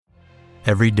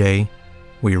Every day,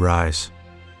 we rise,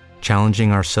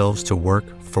 challenging ourselves to work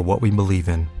for what we believe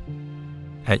in.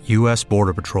 At U.S.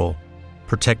 Border Patrol,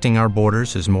 protecting our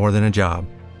borders is more than a job.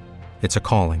 It's a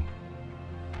calling.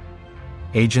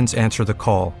 Agents answer the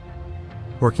call,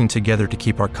 working together to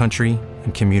keep our country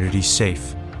and communities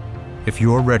safe. If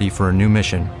you're ready for a new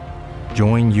mission,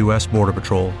 join U.S. Border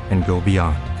Patrol and go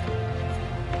beyond.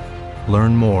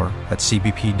 Learn more at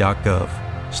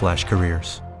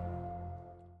cbp.gov/careers.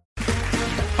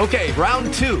 Okay,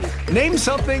 round two. Name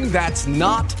something that's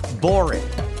not boring.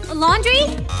 A laundry?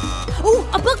 Ooh,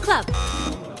 a book club.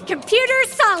 Computer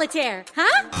solitaire,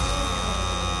 huh?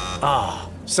 Ah,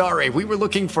 sorry, we were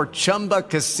looking for Chumba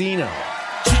Casino.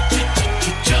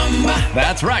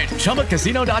 That's right,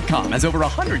 ChumbaCasino.com has over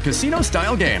 100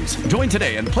 casino-style games. Join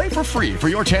today and play for free for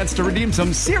your chance to redeem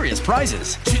some serious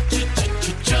prizes.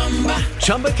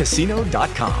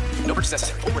 ChumbaCasino.com. No purchase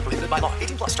necessary. Void where prohibited by law.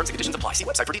 18+ terms and conditions apply. See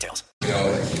website for details. You know,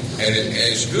 and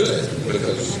it's good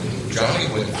because Johnny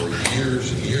went for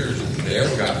years and years and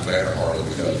never got better hardly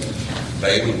because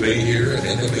they would be here and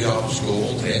then they'd be off to school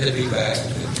and then they'd be back.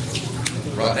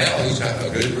 And right now he's got a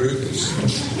good group that's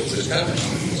coming.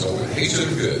 So he's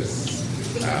doing good.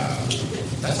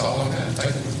 That's all I got.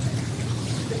 Thank you.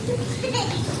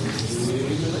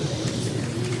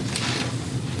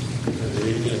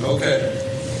 Okay.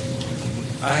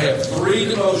 I have 3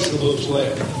 devotional books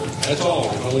left. That's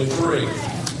all. Only 3.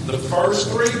 The first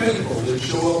 3 people that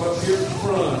show up here at the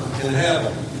front can have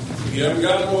them. If you haven't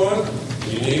got one,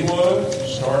 you need one.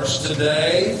 Starts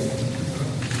today.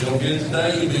 If you don't get it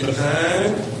today, you'll be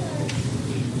behind.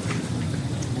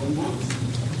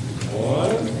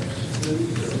 1, 2,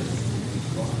 3.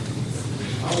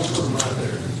 I'll put them right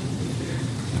there.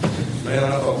 Man, I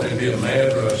thought they'd be a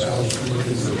mad rush. I was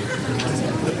looking for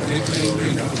 15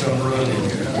 people to come running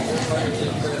here.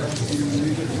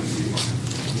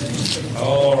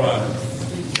 All right.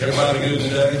 Everybody good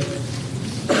today?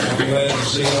 I'm glad to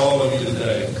see all of you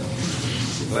today.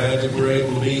 Glad that we're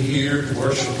able to be here to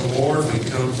worship the Lord. We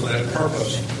come for that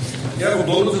purpose. You have a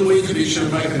bulletin week. Be sure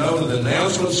to make a note of the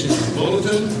announcements in your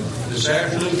bulletin. This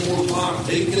afternoon, 4 o'clock,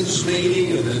 Deacons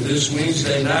meeting, and then this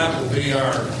Wednesday night will be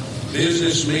our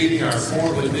business meeting, our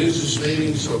quarterly business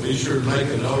meeting, so be sure to make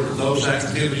a note of those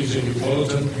activities in your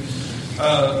bulletin.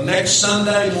 Next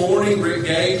Sunday morning, Rick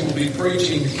Gage will be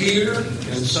preaching here,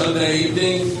 and Sunday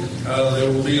evening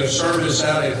there will be a service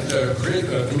out at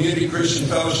Community Christian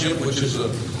Fellowship, which is a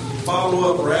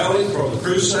follow-up rally for the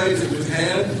crusade that we've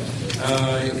had.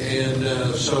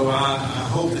 So I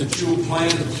hope that you'll plan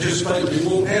to participate. We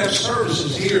won't have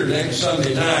services here next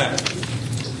Sunday night.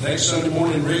 Next Sunday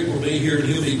morning, Rick will be here and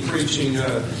he'll be preaching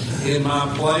in my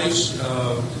place.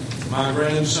 My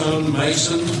grandson,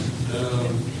 Mason,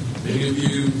 many of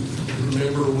you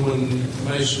remember when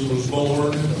Mason was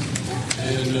born,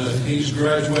 and he's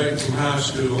graduating from high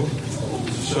school.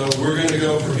 So we're going to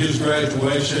go for his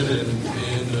graduation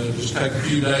and just take a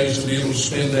few days to be able to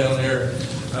spend down there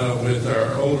with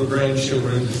our older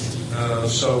grandchildren.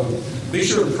 So be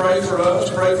sure to pray for us,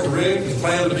 pray for Rick, and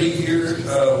plan to be here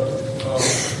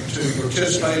to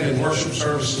participate in worship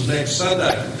services next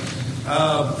Sunday.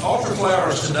 Altar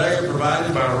flowers today are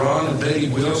provided by Ron and Betty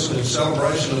Wilson in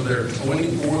celebration of their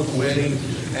 24th wedding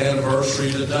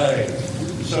anniversary today.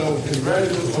 So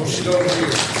congratulations. Oh, she's over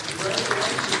here.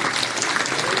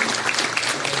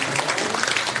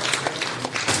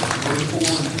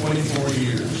 24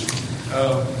 years.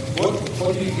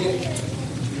 What do you get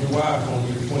your wife on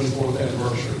your 24th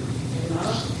anniversary?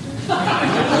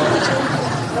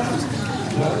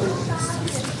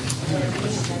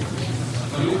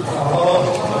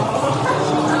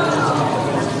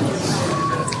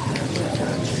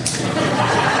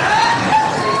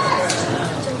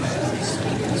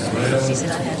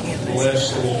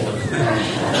 Bless the Lord.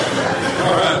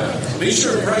 All right. Be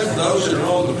sure to pray for those that are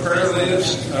on the prayer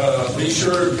list. Be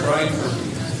sure to pray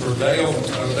for Dale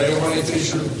Ray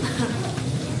Fisher.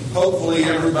 Hopefully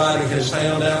everybody has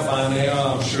found out by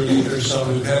now. I'm sure that there's some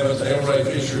who haven't. Dale Ray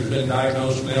Fisher has been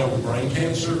diagnosed now with brain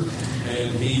cancer,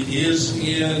 and he is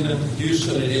in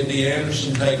Houston at MD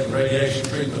Anderson taking radiation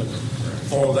treatment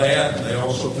for that. They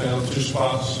also found 2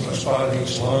 spots, a spot in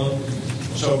each lung.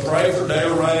 So pray for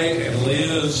Dale Ray and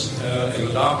Liz and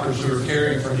the doctors who are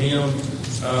caring for him.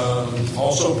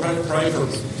 Also pray for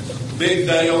Big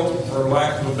Dale, for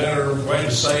lack of a better way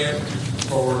to say it,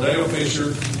 for Dale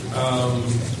Fisher.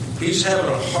 He's having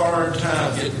a hard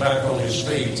time getting back on his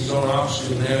feet. He's on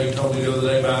oxygen now. He told me the other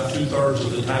day about 2/3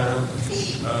 of the time.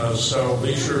 So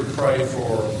be sure to pray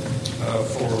for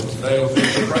Dale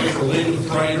Fisher. Pray for Linda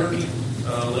Prater.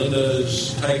 Linda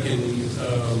is taking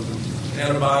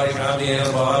antibiotic, IV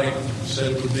antibiotic.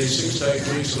 Said it would be 6 to 8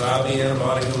 weeks of IV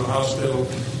antibiotic in the hospital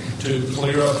to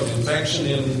clear up an infection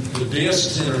in the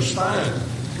discs in her spine.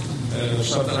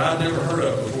 Something I'd never heard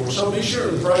of before. So be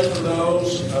sure to pray for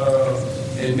those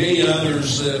and many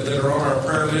others that are on our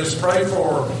prayer list. Pray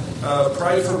for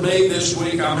me this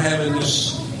week. I'm having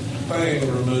this thing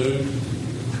removed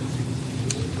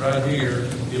right here.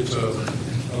 It's a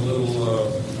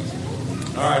little.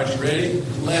 All right, you ready?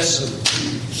 Lesson: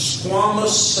 squamous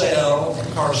cell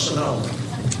carcinoma.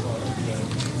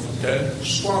 Okay,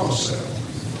 squamous cell.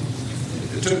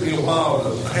 It took me a while.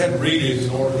 I had to read it in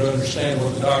order to understand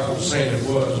what the doctor was saying it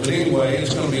was. But anyway,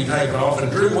 it's going to be taken off.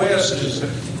 And Drew West is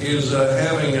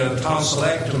having a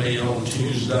tonsillectomy on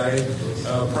Tuesday.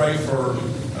 Pray for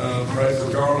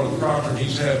Garland Crocker.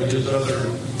 He's having his other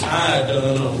eye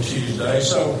done on Tuesday.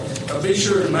 So be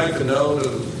sure to make a note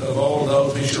of all of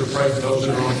those. Be sure to pray for those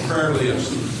that are on the prayer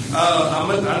list.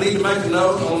 I need to make a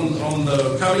note on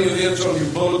the coming events on your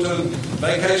bulletin.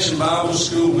 Vacation Bible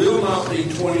School will not be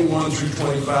 21 through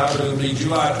 25. It will be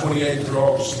July 28th through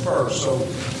August 1st. So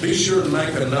be sure to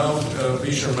make a note.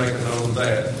 Be sure to make a note of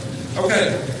that.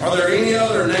 Okay. Are there any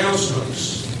other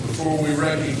announcements before we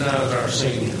recognize our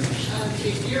seniors?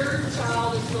 If your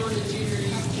child is going to junior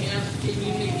youth camp, can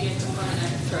you meet me at the front of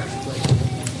the truck, please?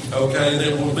 Okay,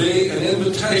 there will be an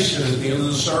invitation at the end of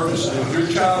the service. And if your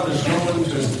child is going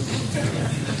to,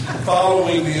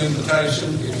 following the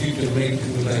invitation, if you can meet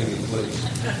with Amy, please.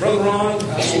 Brother Ron, I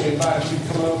will invite you to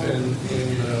come up and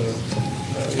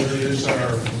introduce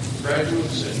our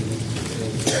graduates.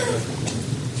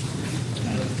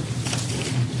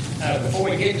 Before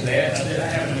we get to that, I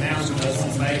have an announcement I was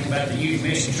going to make about the youth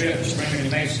mission trip to Spring to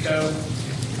Mexico.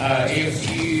 If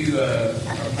you are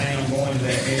planning on going to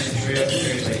that mission trip,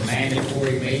 there's a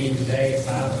mandatory meeting today at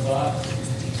 5 o'clock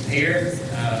here.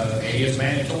 It is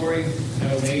mandatory,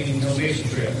 no meeting, no mission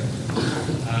trip.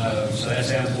 So that's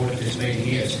how important this meeting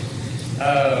is.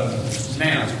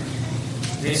 Now,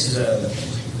 this is a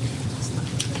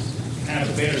kind of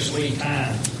a bittersweet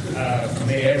time for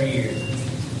me every year.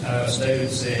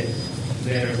 Students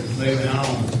that are moving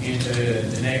on into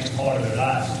the next part of their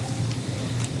life.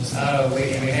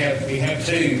 We have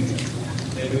two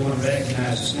that we want to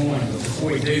recognize this morning. But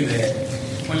before we do that,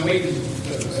 when a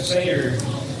senior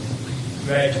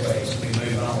graduates, we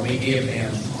move on. We give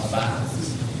them a Bible,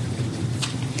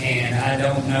 and I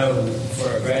don't know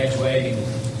for a graduating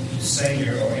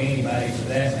senior or anybody for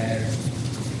that matter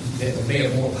that would be a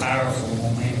more powerful,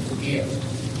 more meaningful gift.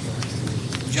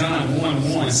 John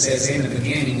 1:1 says, "In the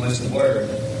beginning was the Word,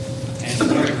 and the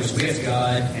Word was with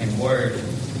God, and the Word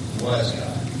was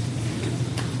God."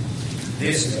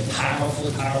 This is a powerful,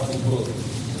 powerful book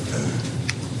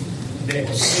that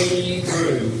will see you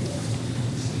through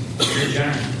your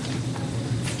journey.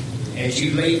 As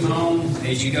you leave home,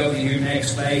 as you go to your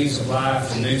next phase of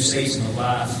life, a new season of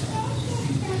life,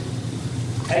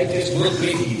 take this book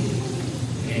with you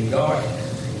and guard it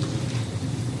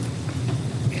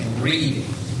and read it.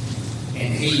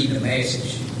 And heed the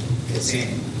message that's in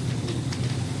it.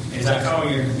 As I call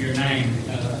your name,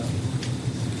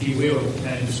 if you will,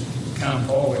 just come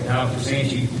forward and I'll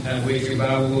present you with your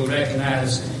Bible. We'll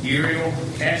recognize Uriel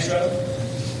Castro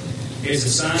is the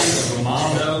son of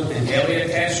Romaldo and Elia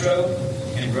Castro,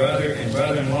 and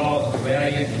brother-in-law of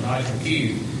Aurelia and Roger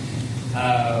Pugh.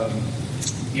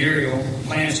 Uriel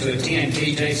plans to attend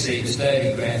TJC to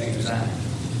study graphic design.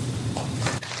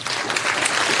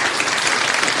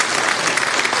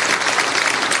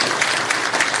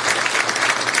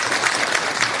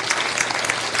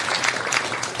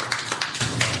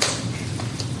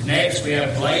 Next, we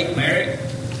have Blake Merritt.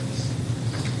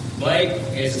 Blake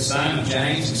is the son of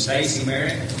James and Stacy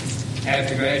Merritt.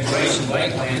 After graduation,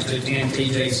 Blake plans to attend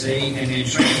TJC and then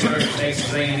transfer to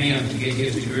Texas A&M to get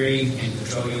his degree in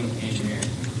petroleum engineering.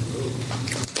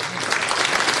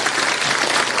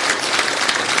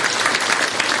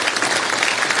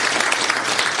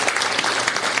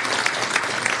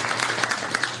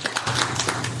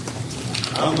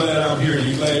 I'm glad I'm here.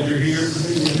 You glad you're here?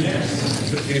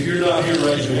 If you're not here,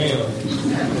 raise your hand.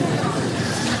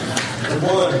 For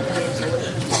one,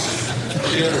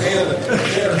 she had her hand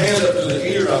up to the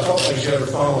ear. I thought she had her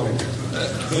phone.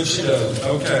 But she doesn't.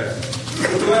 Okay.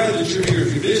 We're glad that you're here.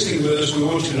 If you're visiting with us, we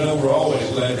want you to know we're always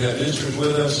glad to have visitors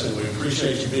with us, and we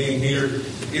appreciate you being here.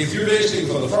 If you're visiting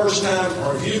for the first time,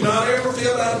 or if you've not ever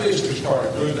filled out a visitor's card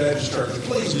at Grove Baptist Church,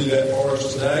 please do that for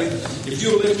us today. If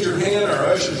you'll lift your hand,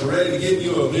 our ushers are ready to give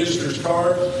you a visitor's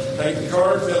card. Take the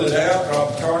card, fill it out,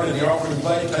 drop the card in the offering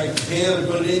plate, take the pen and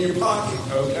put it in your pocket,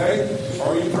 okay?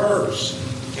 Or your purse.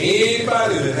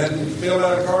 Anybody that hadn't filled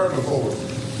out a card before?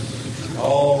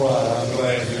 All right, I'm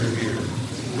glad you're here.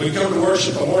 We come to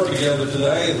worship the Lord together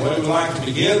today, and the way we like to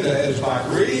begin that is by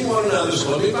greeting one another.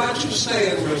 So let me invite you to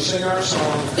stand. We're going to sing our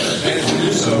song, and as we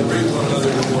do so, greet one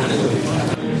another before we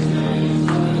leave.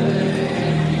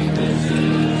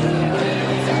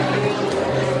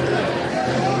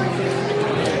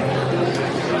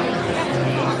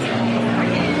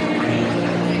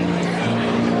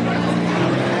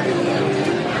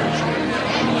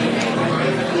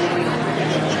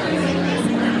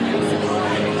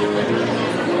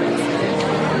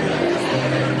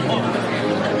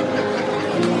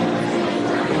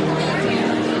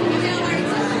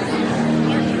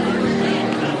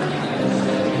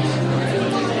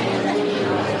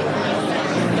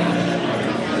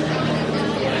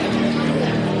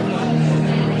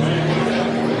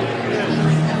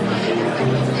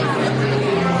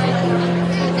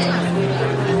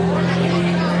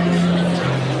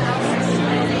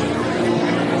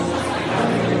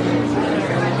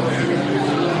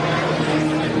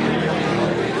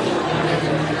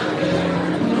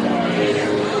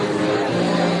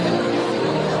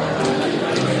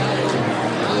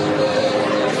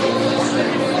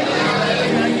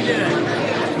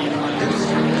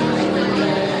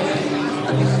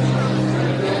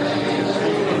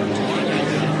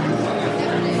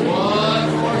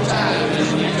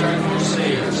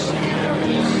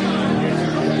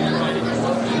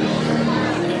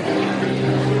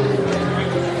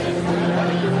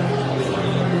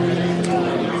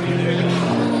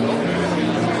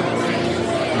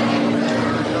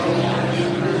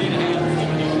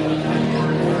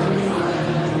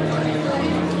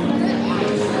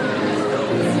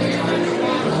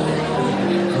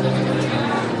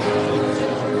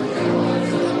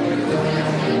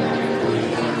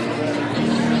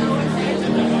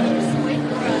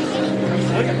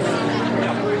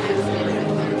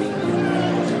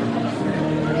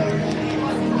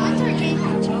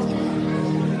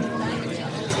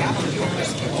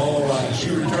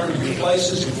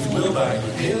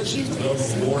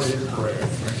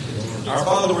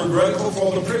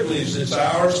 It's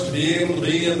ours to be able to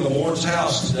be in the Lord's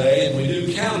house today, and we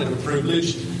do count it a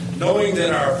privilege, knowing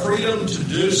that our freedom to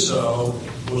do so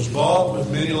was bought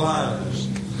with many lives.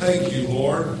 Thank you,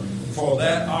 Lord, for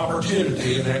that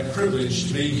opportunity and that privilege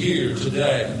to be here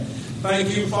today.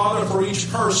 Thank you, Father, for each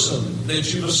person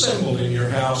that you've assembled in your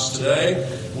house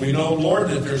today. We know, Lord,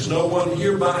 that there's no one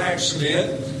here by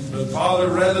accident, but, Father,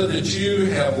 rather that you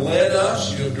have led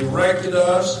us, you have directed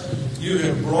us, you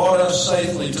have brought us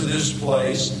safely to this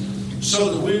place,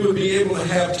 so that we would be able to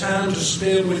have time to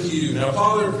spend with you. Now,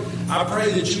 Father, I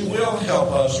pray that you will help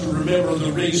us to remember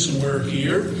the reason we're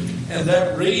here, and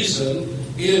that reason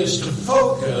is to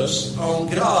focus on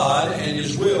God and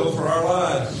His will for our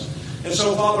lives. And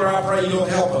so, Father, I pray you'll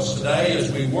help us today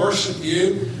as we worship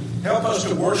you. Help us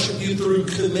to worship you through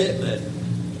commitment,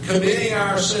 committing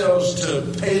ourselves to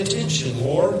pay attention,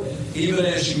 Lord, even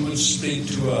as you would speak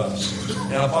to us.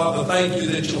 Now, Father, thank you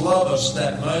that you love us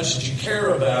that much, that you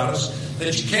care about us,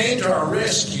 that you came to our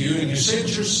rescue and you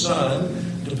sent your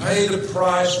Son to pay the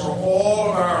price for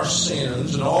all of our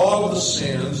sins and all of the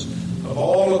sins of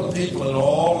all of the people in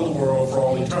all of the world for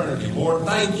all eternity. Lord,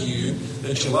 thank you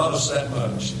that you love us that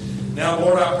much. Now,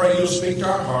 Lord, I pray you'll speak to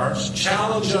our hearts,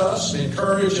 challenge us,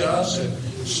 encourage us, and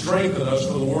strengthen us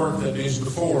for the work that is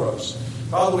before us.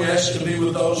 Father, we ask you to be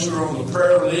with those who are on the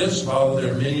prayer list. Father,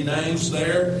 there are many names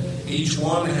there. Each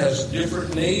one has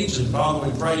different needs. And Father,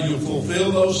 we pray you'll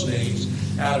fulfill those needs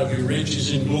out of your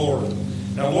riches and glory.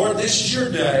 Now, Lord, this is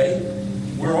your day.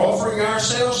 We're offering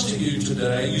ourselves to you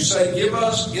today. You say, give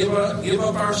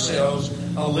up ourselves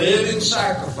a living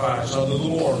sacrifice unto the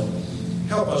Lord.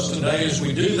 Help us today as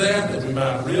we do that we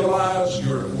might realize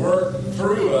you're at work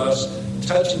through us,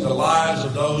 touching the lives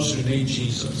of those who need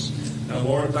Jesus. Now,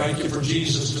 Lord, thank you for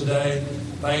Jesus today.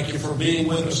 Thank you for being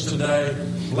with us today.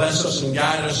 Bless us and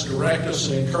guide us, direct us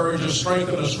and encourage us,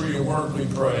 strengthen us for your work, we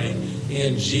pray.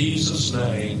 In Jesus'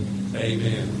 name,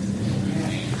 amen.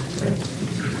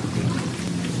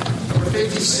 Number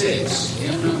 56,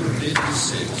 hymn number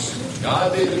 56.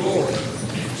 God be the glory.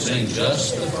 Sing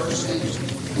just the first stanza.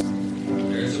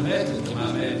 There's a method to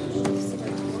my madness.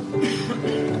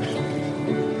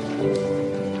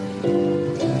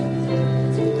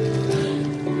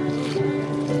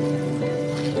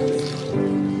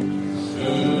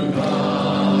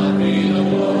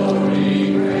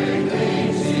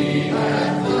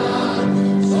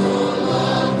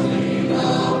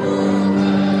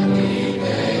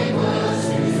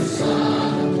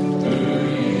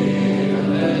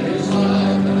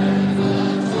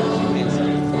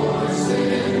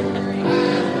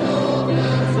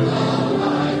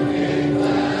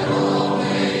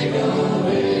 Go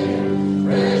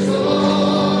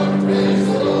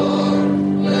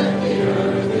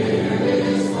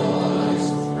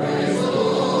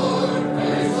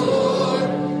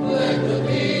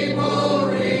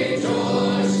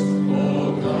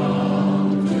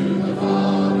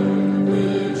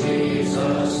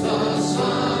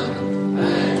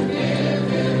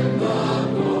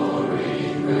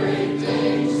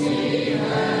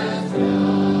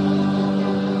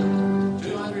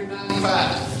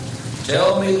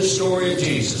story of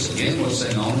Jesus. Again, we'll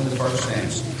sing only the first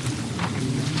stanza.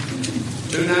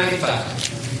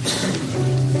 295.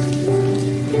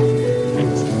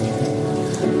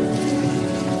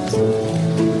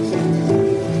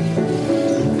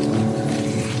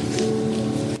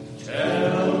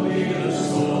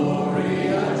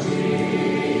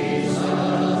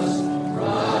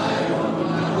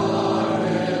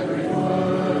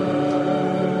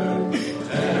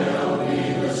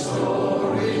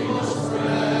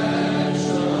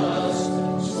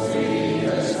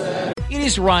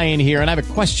 Ryan here, and I have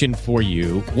a question for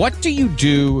you. What do you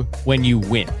do when you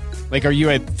win? Like, are you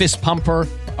a fist pumper,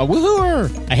 a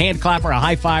woohooer, a hand clapper, a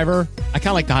high fiver? I kind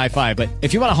of like the high five, but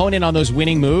if you want to hone in on those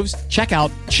winning moves, check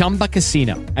out Chumba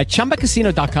Casino. At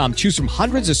ChumbaCasino.com, choose from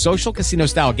hundreds of social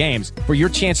casino-style games for your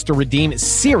chance to redeem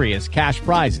serious cash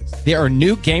prizes. There are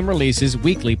new game releases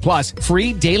weekly, plus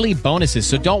free daily bonuses,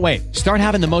 so don't wait. Start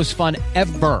having the most fun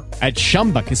ever at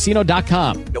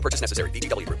ChumbaCasino.com. No purchase necessary.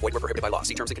 VGW. Void where prohibited by law.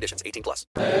 See terms and conditions. 18+.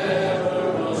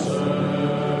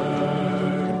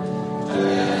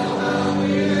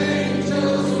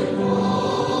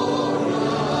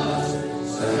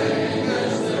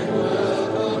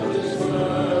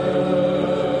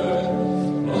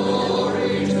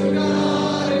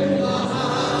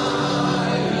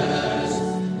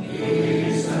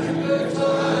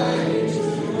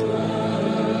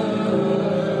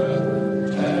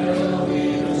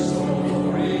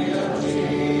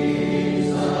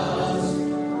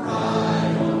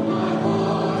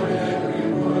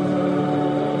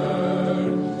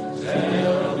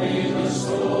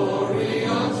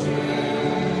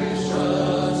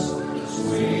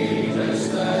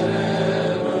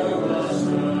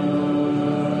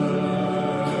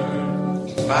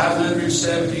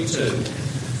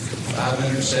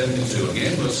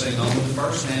 Again, we'll sing on the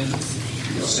first stanza.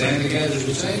 We'll stand together as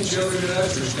we sing. Children and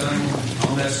ushers come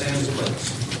on that stanza,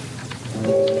 please.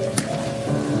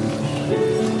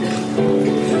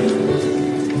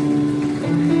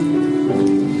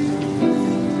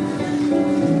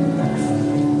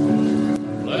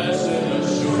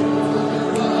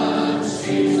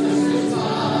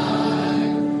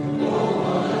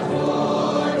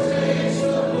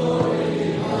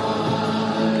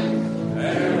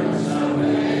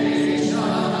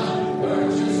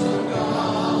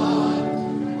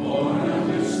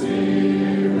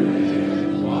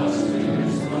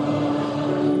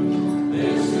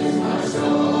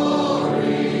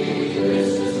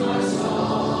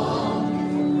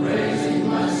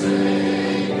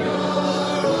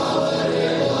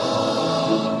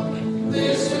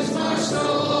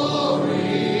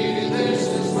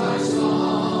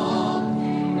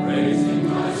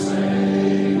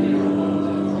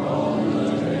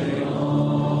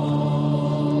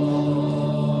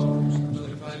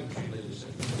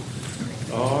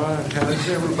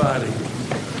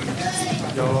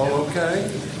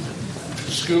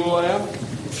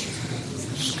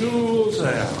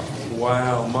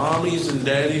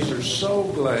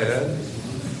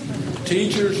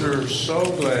 Teachers are so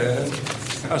glad.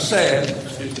 Sad.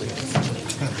 Excuse me.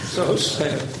 So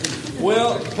sad.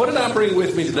 Well, what did I bring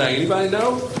with me today? Anybody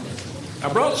know?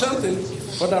 I brought something.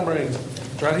 What did I bring?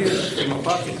 It's right here in my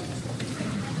pocket.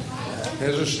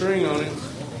 There's a string on it.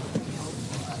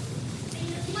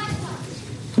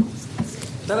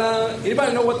 Ta-da!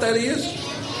 Anybody know what that is?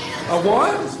 A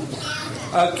what?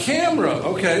 A camera.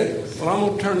 Okay. Well, I'm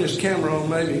going to turn this camera on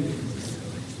maybe.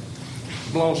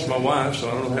 Belongs to my wife, so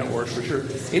I don't know how it works for sure.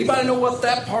 Anybody know what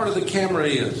that part of the camera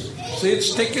is? See it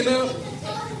sticking up?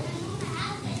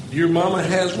 Your mama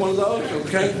has one of those?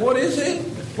 Okay. What is it?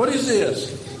 What is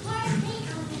this?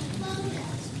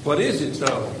 What is it,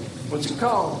 though? What's it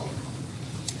called?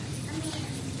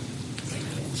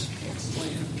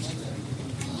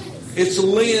 It's a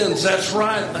lens. That's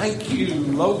right. Thank you,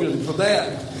 Logan, for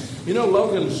that. You know,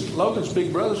 Logan's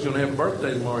big brother's going to have a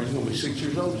birthday tomorrow. He's going to be 6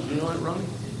 years old. Did you know that, Ronnie?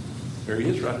 There he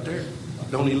is right there.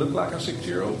 Don't he look like a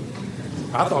 6-year-old?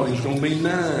 I thought he was going to be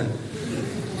 9.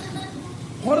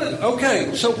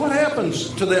 Okay, so what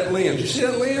happens to that lens? You see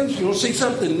that lens? You want to see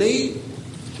something neat?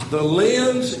 The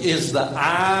lens is the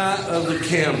eye of the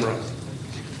camera.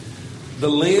 The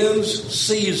lens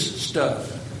sees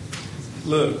stuff.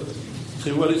 Look.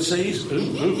 See what it sees?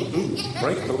 Ooh.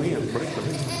 Break the lens.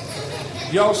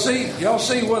 Y'all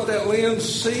see what that lens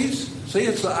sees? See,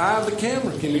 it's the eye of the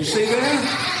camera. Can you see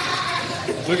that?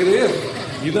 Look at this.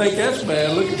 You think that's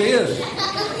bad? Look at this.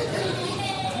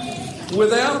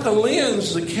 Without the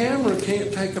lens, the camera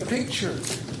can't take a picture.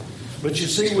 But you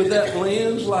see, with that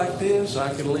lens like this,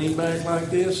 I can lean back like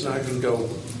this, and I can go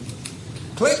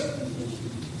click.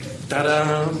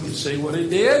 Ta-da! You see what it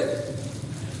did?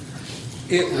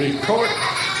 It records.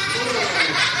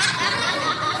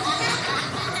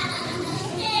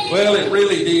 Well, it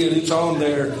really did. It's on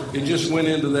there. It just went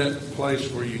into that place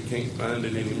where you can't find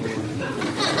it anymore.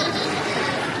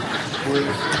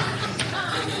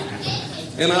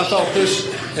 And I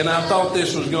thought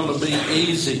this was going to be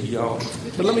easy, y'all.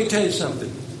 But let me tell you something.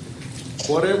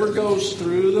 Whatever goes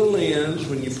through the lens,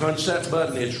 when you punch that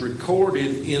button, it's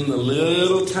recorded in the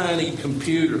little tiny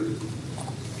computer.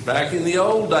 Back in the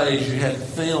old days, you had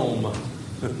film.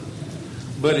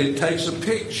 But it takes a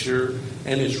picture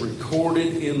and it's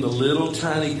recorded in the little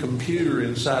tiny computer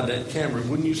inside that camera.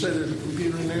 Wouldn't you say there's a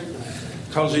computer in there?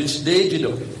 Because it's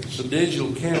digital. It's a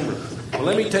digital camera. Well,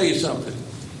 let me tell you something.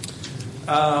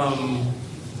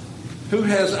 Who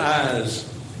has eyes?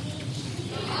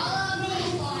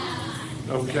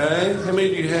 Okay. How many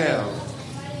do you have?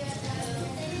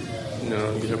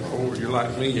 No, you have 4. You're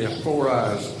like me. You have 4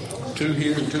 eyes. 2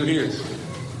 here and 2 here.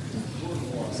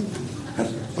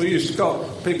 We used to call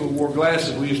people who wore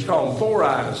glasses, we used to call them 4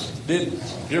 eyes. Did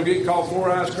you ever get called 4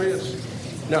 eyes, Chris?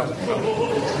 No.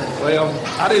 Well,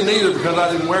 I didn't either because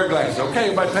I didn't wear glasses. Okay,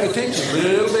 everybody pay attention a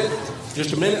little bit.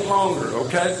 Just a minute longer,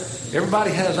 okay?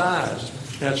 Everybody has eyes.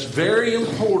 Now, it's very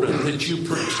important that you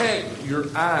protect your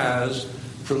eyes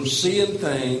from seeing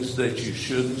things that you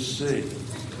shouldn't see.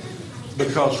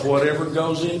 Because whatever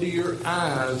goes into your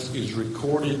eyes is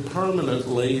recorded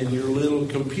permanently in your little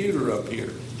computer up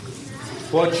here.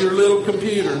 What's your little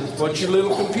computer? What's your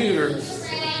little computer?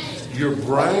 Your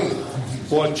brain.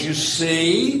 What you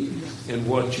see and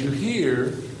what you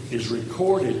hear is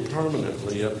recorded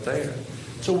permanently up there.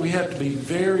 So we have to be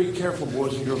very careful,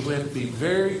 boys and girls. We have to be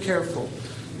very careful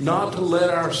not to let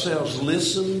ourselves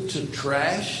listen to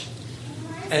trash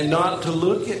and not to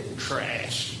look at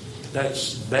trash.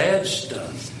 That's bad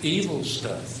stuff, evil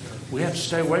stuff. We have to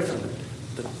stay away from it.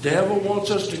 The devil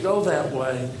wants us to go that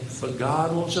way, but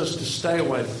God wants us to stay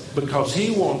away because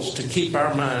He wants to keep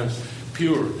our minds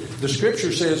pure. The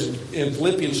Scripture says in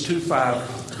Philippians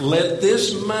 2:5, "Let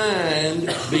this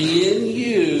mind be in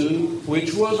you,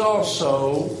 which was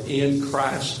also in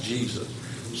Christ Jesus."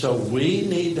 So we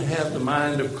need to have the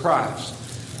mind of Christ,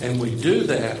 and we do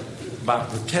that by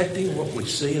protecting what we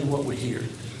see and what we hear.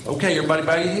 Okay, everybody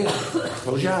bow your head.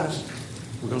 Close your eyes.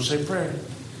 We're going to say a prayer.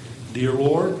 Dear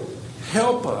Lord,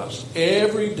 help us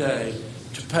every day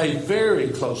to pay very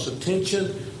close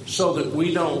attention so that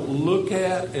we don't look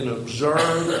at and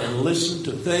observe and listen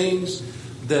to things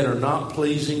that are not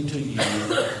pleasing to you,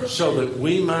 so that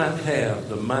we might have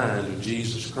the mind of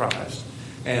Jesus Christ.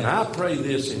 And I pray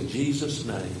this in Jesus'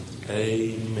 name.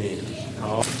 Amen.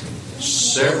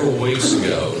 Several weeks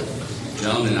ago,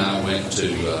 John and I went to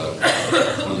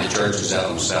one of the churches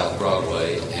out on South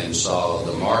Broadway and saw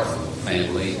the Martin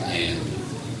family and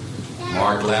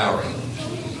Mark Lowry.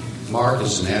 Mark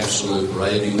is an absolute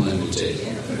raving lunatic.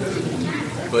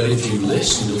 But if you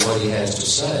listen to what he has to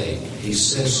say, he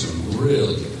says some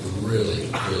really, really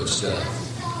good stuff.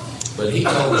 But he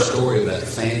told a story about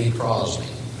Fanny Crosby,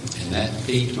 and that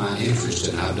piqued my interest,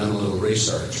 and I've done a little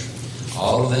research.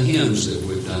 All of the hymns that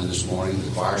we've done this morning,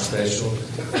 the choir special,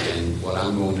 and what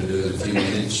I'm going to do in a few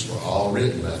minutes, were all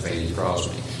written by Fanny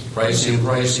Crosby. Praise Him,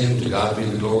 to God be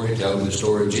the glory, tell Him the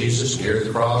story of Jesus, near the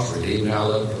cross, redeemed our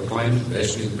love, proclaim it,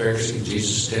 rescue the perishing,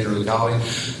 Jesus tenderly calling,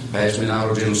 pass me not,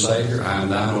 O gentle Savior, I am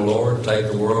thine, O Lord, take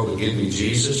the world, but give me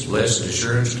Jesus, blessed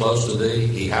assurance, close to Thee,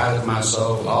 He hideth my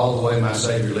soul, all the way my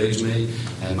Savior leads me,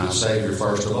 and my Savior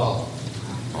first of all,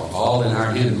 are all in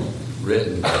our hymnal,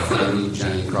 written by Fanny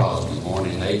Jane Crosby, born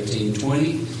in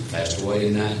 1820, passed away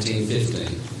in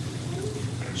 1915.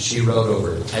 She wrote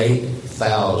over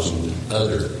 8,000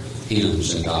 other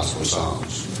hymns and gospel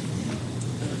songs.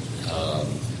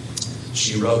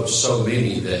 She wrote so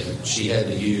many that she had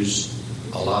to use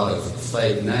a lot of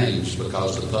fake names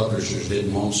because the publishers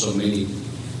didn't want so many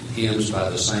hymns by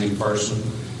the same person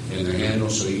in their handle,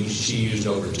 so she used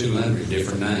over 200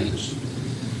 different names.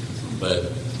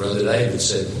 But Brother David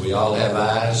said, we all have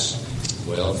eyes.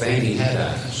 Well, Fanny had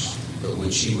eyes, but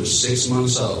when she was 6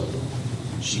 months old,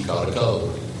 she caught a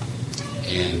cold.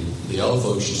 And the old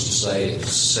folks used to say it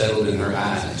settled in her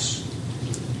eyes.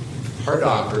 Their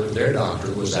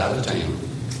doctor, was out of town.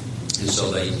 And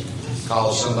so they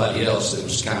called somebody else that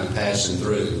was kind of passing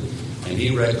through. And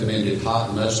he recommended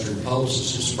hot mustard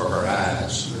poultices for her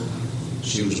eyes.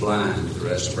 She was blind the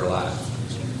rest of her life.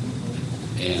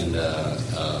 And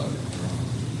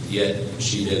yet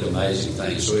she did amazing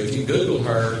things. So if you Google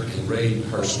her and read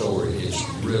her story, it's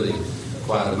really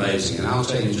quite amazing. And I'll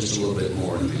tell you just a little bit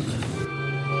more in a minute.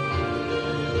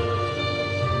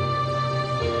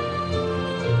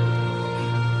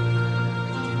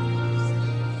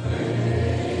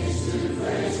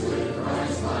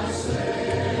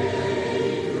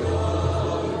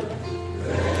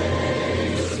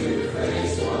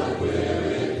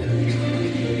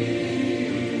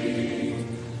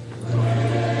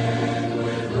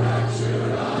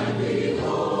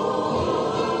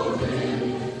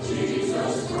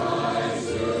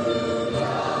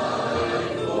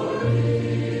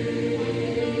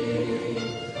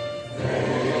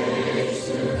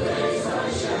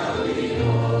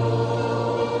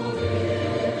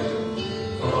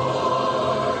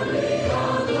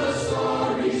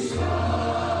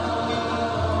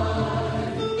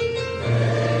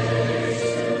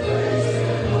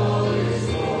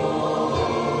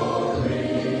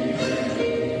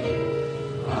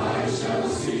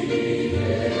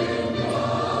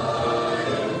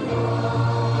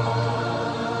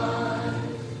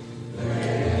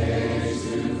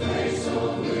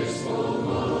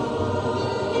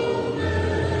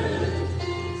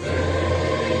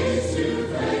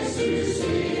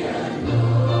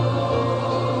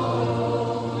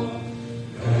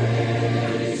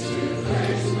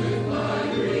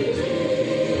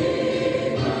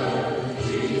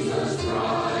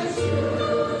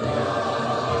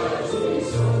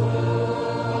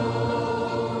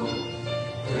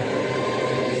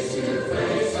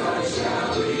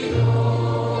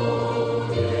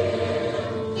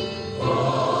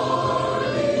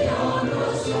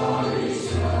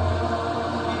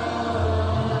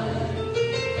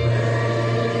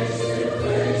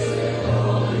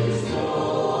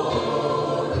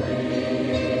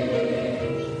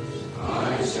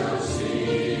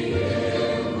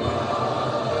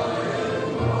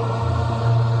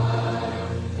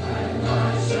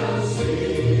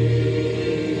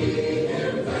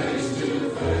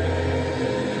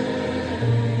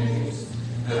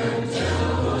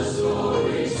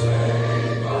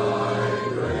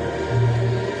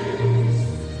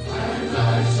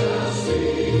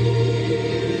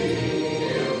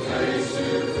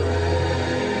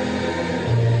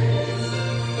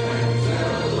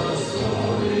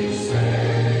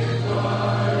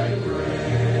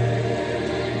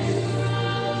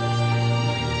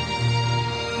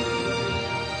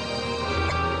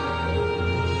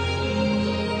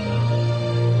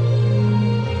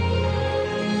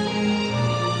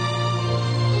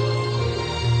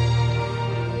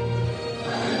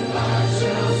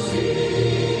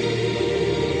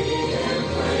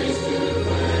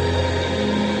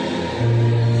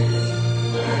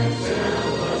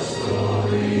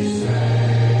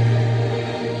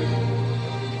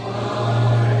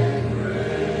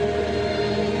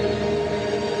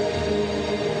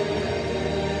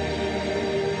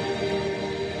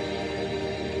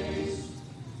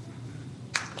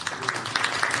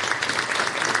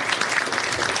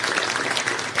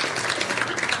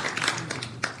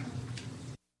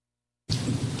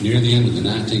 Near the end of the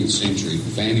 19th century,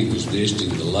 Fanny was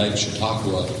visiting the Lake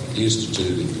Chautauqua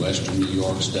Institute in western New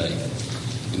York State.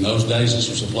 In those days, this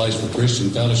was a place for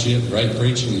Christian fellowship, great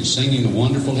preaching, and singing of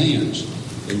wonderful hymns.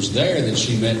 It was there that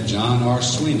she met John R.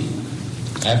 Sweeney.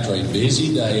 After a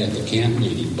busy day at the camp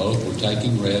meeting, both were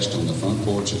taking rest on the front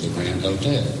porch of the Grand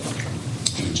Hotel.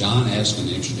 And John asked an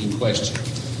interesting question.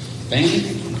 Fanny,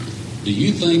 do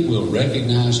you think we'll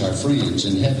recognize our friends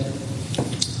in heaven?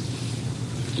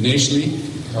 Initially,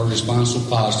 her response was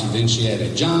positive. Then she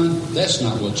added, John, that's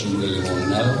not what you really want to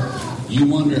know. You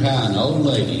wonder how an old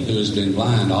lady who has been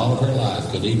blind all of her life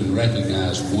could even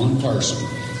recognize one person,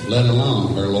 let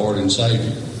alone her Lord and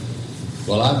Savior.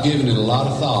 Well, I've given it a lot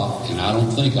of thought, and I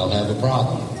don't think I'll have a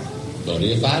problem. But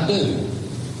if I do,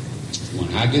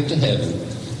 when I get to heaven,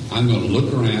 I'm going to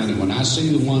look around, and when I see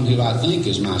the one who I think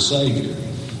is my Savior,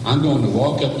 I'm going to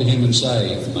walk up to him and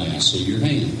say, may I see your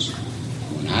hands?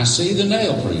 When I see the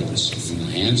nail prints in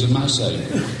the hands of my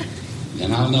Savior,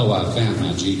 then I'll know I've found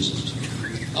my Jesus.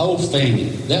 Oh, Fanny,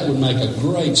 that would make a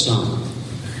great song.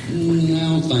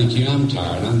 No, thank you, I'm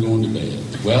tired, I'm going to bed.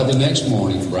 Well, the next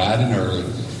morning, bright and early,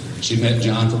 she met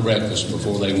John for breakfast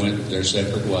before they went their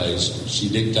separate ways. She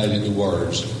dictated the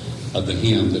words of the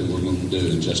hymn that we're going to do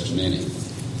in just a minute.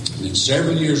 And then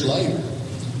several years later,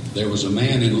 there was a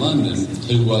man in London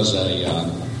who was a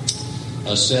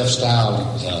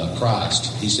self-styled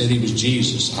Christ. He said he was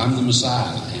Jesus. I'm the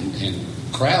Messiah. And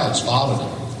crowds followed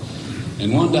him.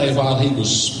 And one day while he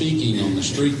was speaking on the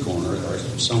street corner or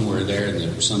somewhere there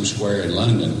in some square in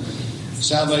London, the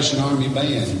Salvation Army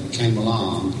band came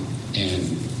along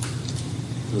and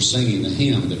were singing the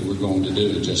hymn that we're going to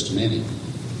do in just a minute.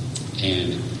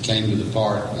 And came to the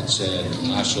part that said,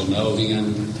 I shall know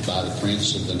him by the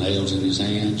prints of the nails in his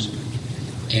hands.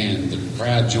 And the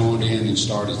crowd joined in and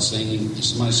started singing. And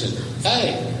somebody said,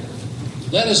 hey,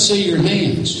 let us see your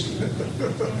hands.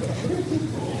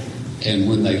 And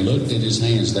when they looked at his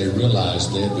hands, they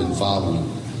realized they had been following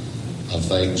a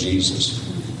fake Jesus.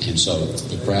 And so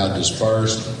the crowd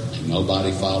dispersed and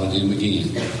nobody followed him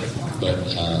again. But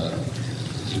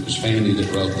it was Fanny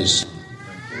that wrote this song.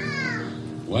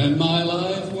 When my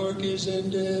life work is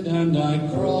ended and I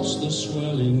cross the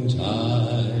swelling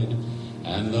tide,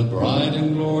 and the bright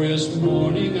and glorious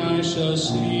morning I shall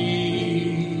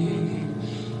see,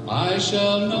 I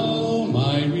shall know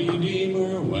my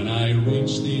Redeemer when I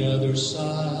reach the other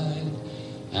side,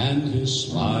 and his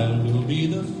smile will be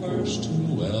the first to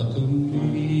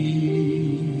welcome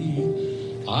me.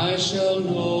 I shall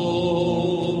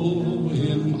know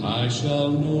him, I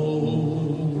shall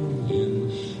know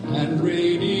him, and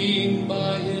redeemed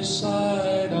by his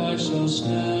side I shall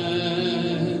stand.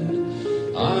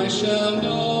 I shall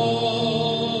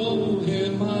know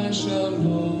him, I shall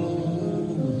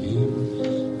know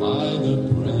him, by the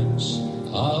prints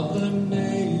of the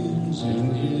nails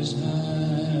in his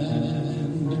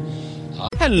hand.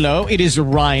 Hello, it is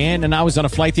Ryan, and I was on a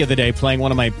flight the other day playing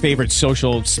one of my favorite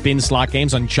social spin slot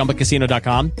games on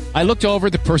ChumbaCasino.com. I looked over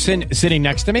at the person sitting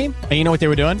next to me, and you know what they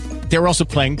were doing? They were also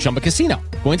playing Chumba Casino.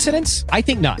 Coincidence? I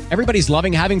think not. Everybody's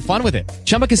loving having fun with it.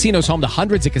 Chumba Casino is home to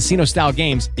hundreds of casino-style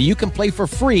games that you can play for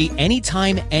free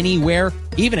anytime, anywhere,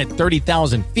 even at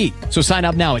 30,000 feet. So sign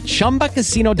up now at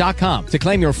ChumbaCasino.com to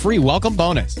claim your free welcome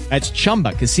bonus. That's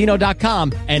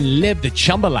ChumbaCasino.com and live the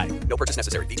Chumba life. No purchase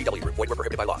necessary. VGW. Void where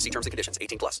prohibited by law. See terms and conditions.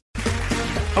 18+.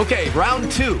 Okay,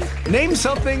 round two. Name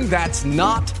something that's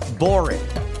not boring.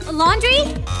 A laundry?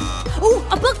 Ooh,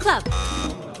 a book club.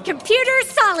 Computer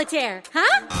solitaire,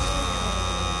 huh?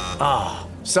 Ah,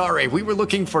 sorry, we were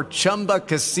looking for Chumba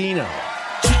Casino.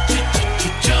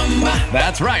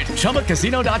 That's right,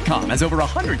 ChumbaCasino.com has over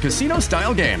 100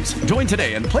 casino-style games. Join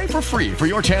today and play for free for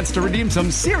your chance to redeem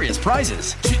some serious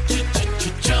prizes.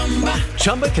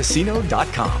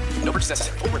 ChumbaCasino.com. No purchase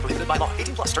necessary. Void where prohibited by law.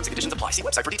 18+. Terms and conditions apply. See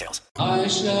website for details. I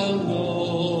shall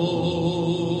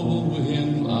know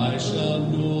him, I shall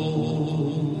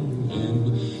know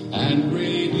him, and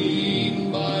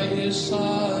redeemed by his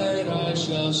side I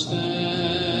shall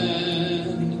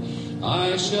stand.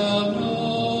 I shall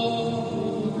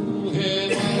know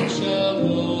him, I shall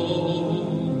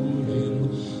know him,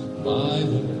 by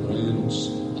the prints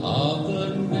of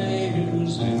the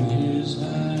nails in his hand.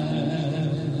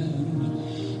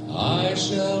 I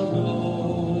shall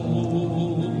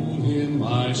know him,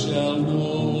 I shall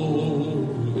know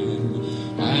him,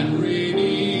 and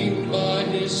redeemed by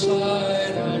his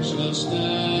side I shall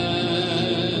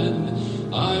stand.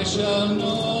 I shall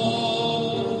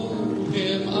know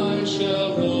him, I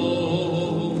shall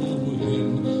know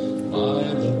him, by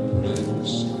the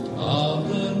prints of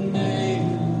the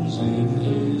nails in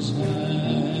his hand.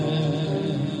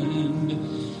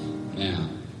 Now,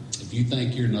 if you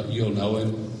think you're no you'll know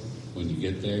him when you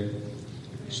get there.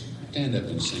 Stand up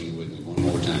and sing with me one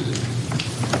more time.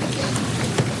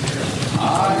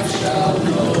 I shall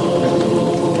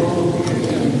know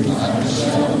him, I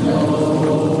shall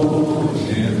know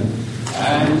him,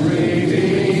 and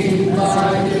redeemed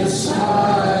by his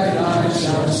side I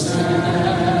shall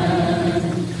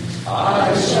stand.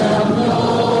 I shall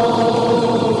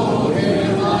know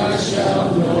him, I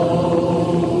shall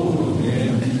know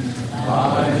him,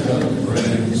 by the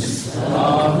prints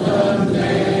of the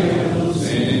nails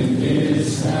in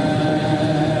his hand.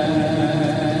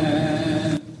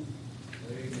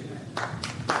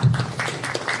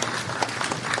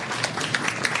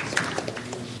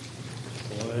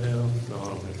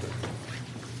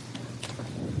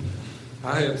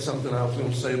 I had something I was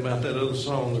going to say about that other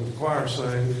song that the choir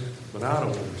sang, but I don't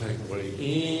want to take away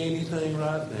anything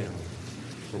right now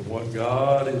from what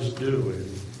God is doing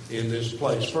in this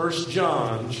place. 1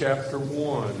 John chapter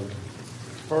 1.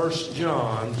 1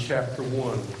 John chapter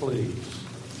 1, please.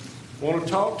 I want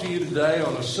to talk to you today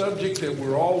on a subject that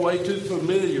we're all way too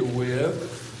familiar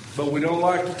with, but we don't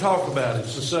like to talk about it.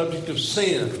 It's the subject of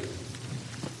sin.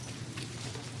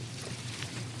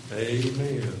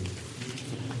 Amen.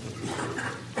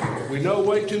 We know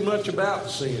way too much about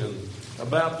sin,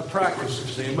 about the practice of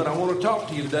sin, but I want to talk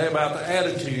to you today about the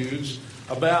attitudes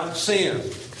about sin.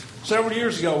 Several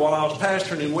years ago, while I was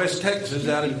pastoring in West Texas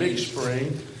out in Big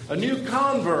Spring, a new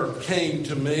convert came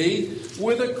to me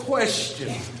with a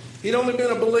question. He'd only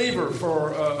been a believer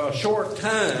for a short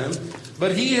time,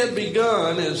 but he had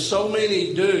begun, as so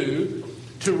many do,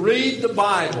 to read the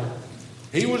Bible.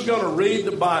 He was going to read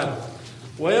the Bible.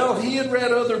 Well, he had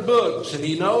read other books, and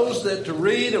he knows that to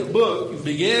read a book, you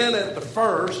begin at the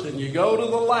first and you go to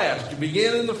the last. You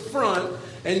begin in the front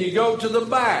and you go to the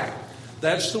back.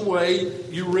 That's the way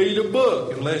you read a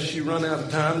book. Unless you run out of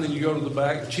time, then you go to the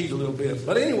back and cheat a little bit.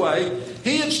 But anyway,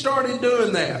 he had started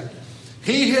doing that.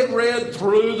 He had read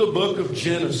through the book of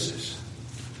Genesis.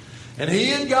 And he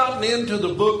had gotten into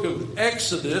the book of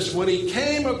Exodus when he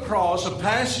came across a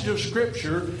passage of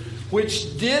Scripture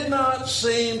which did not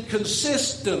seem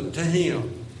consistent to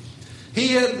him. He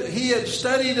had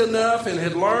studied enough and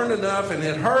had learned enough and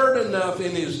had heard enough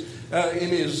in his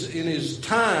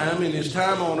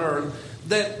time on earth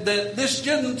that this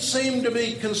didn't seem to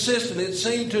be consistent. It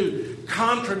seemed to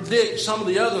contradict some of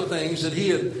the other things that he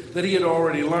had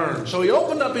already learned. So he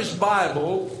opened up his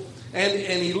Bible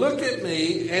and he looked at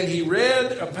me and he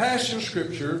read a passage of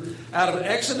Scripture out of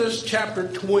Exodus chapter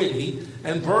 20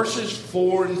 and verses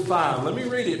 4 and 5. Let me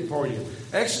read it for you.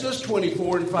 Exodus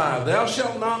 24 and 5. Thou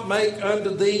shalt not make unto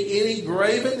thee any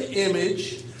graven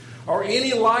image or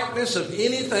any likeness of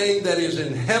anything that is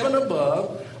in heaven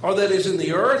above, or that is in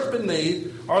the earth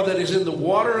beneath, or that is in the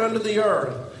water under the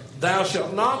earth. Thou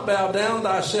shalt not bow down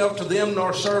thyself to them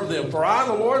nor serve them. For I,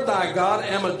 the Lord thy God,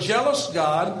 am a jealous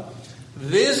God,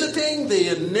 visiting the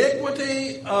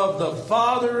iniquity of the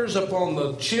fathers upon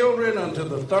the children unto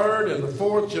the third and the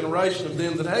fourth generation of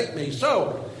them that hate me.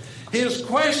 So, his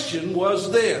question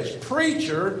was this: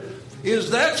 Preacher, is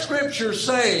that Scripture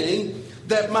saying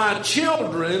that my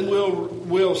children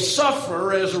will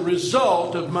suffer as a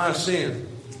result of my sin?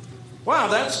 Wow,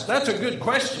 that's a good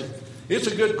question. It's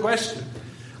a good question.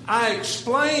 I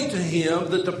explained to him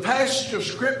that the passage of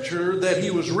Scripture that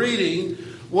he was reading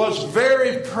was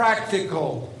very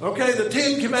practical. Okay, the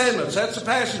Ten Commandments, that's the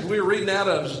passage we were reading out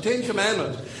of, the Ten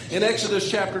Commandments in Exodus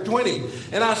chapter 20.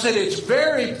 And I said it's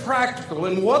very practical.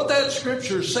 And what that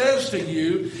Scripture says to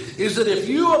you is that if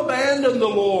you abandon the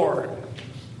Lord,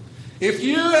 if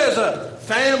you as a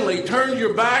family turn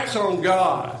your backs on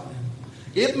God,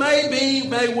 it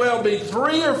may well be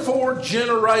 3 or 4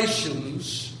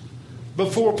 generations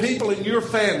before people in your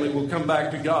family will come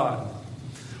back to God.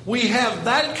 We have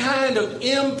that kind of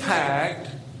impact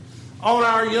on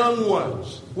our young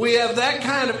ones. We have that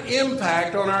kind of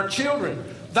impact on our children.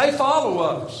 They follow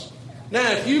us.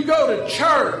 Now, if you go to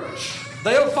church,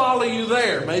 they'll follow you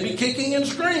there. Maybe kicking and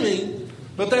screaming,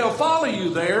 but they'll follow you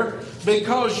there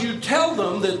because you tell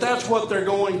them that that's what they're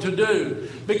going to do.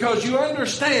 Because you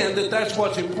understand that that's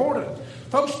what's important.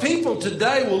 Folks, people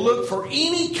today will look for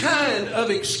any kind of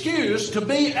excuse to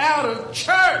be out of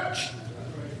church.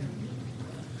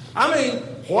 I mean,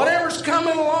 whatever's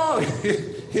coming along,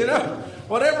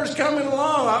 whatever's coming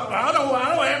along. I don't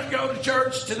have to go to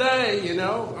church today,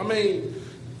 I mean,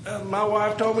 my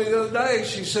wife told me the other day,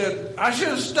 she said, I should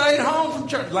have stayed home from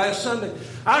church last Sunday.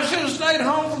 I should have stayed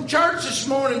home from church this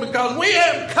morning because we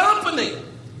have company.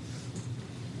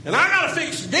 And I got to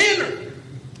fix dinner.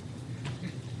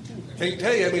 Can't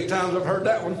tell you how many times I've heard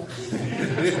that one.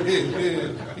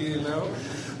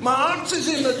 My ox is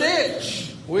in the ditch.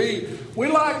 We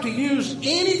like to use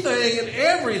anything and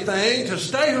everything to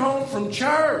stay home from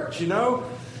church. You know,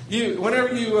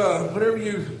 whenever you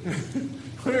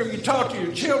talk to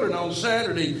your children on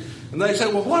Saturday, and they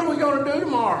say, "Well, what are we going to do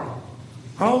tomorrow?"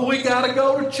 "Oh, we got to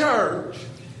go to church."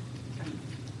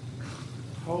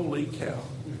 Holy cow!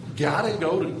 Got to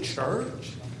go to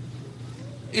church?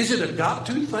 Is it a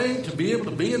got-to thing to be able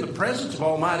to be in the presence of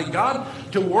Almighty God,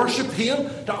 to worship Him,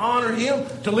 to honor Him,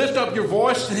 to lift up your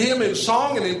voice to Him in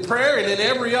song and in prayer and in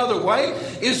every other way?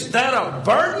 Is that a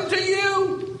burden to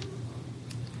you?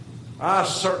 I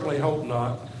certainly hope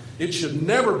not. It should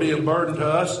never be a burden to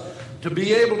us to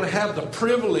be able to have the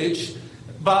privilege,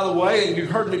 by the way, and you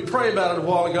heard me pray about it a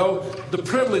while ago, the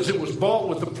privilege that was bought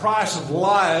with the price of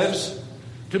lives,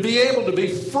 to be able to be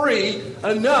free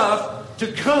enough to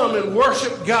come and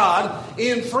worship God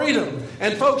in freedom.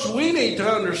 And folks, we need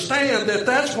to understand that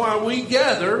that's why we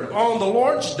gather on the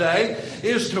Lord's Day,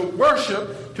 is to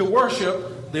worship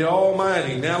the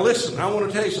Almighty. Now listen, I want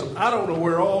to tell you something. I don't know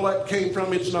where all that came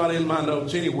from. It's not in my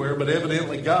notes anywhere, but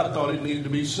evidently God thought it needed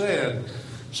to be said.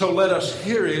 So let us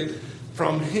hear it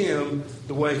from Him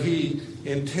the way He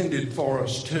intended for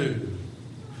us to.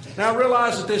 Now, I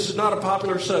realize that this is not a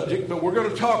popular subject, but we're going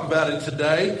to talk about it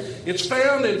today. It's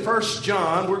found in 1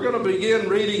 John. We're going to begin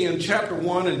reading in chapter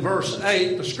 1 and verse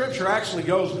 8. The scripture actually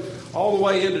goes all the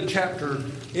way into chapter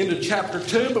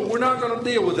 2, but we're not going to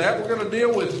deal with that. We're going to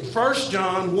deal with 1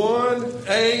 John 1,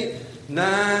 8,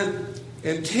 9,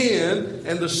 and 10,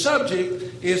 and the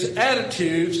subject is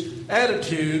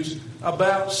attitudes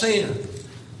about sin.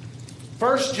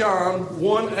 1 John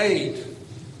 1, 8.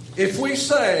 If we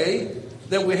say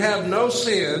that we have no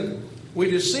sin,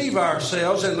 we deceive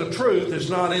ourselves, and the truth is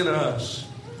not in us.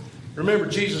 Remember,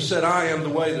 Jesus said, "I am the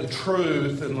way, the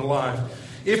truth, and the life."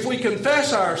 If we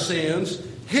confess our sins,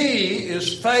 He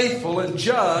is faithful and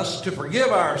just to forgive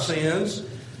our sins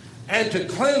and to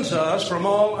cleanse us from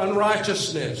all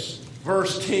unrighteousness.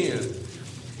 Verse 10.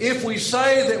 If we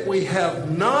say that we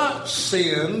have not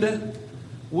sinned,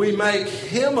 we make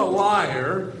Him a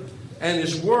liar, and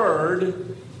His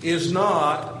word is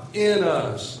not in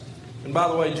us. And by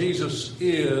the way, Jesus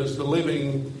is the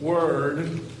living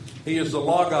Word. He is the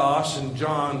Logos in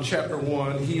John chapter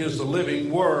 1. He is the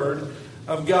living Word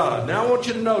of God. Now I want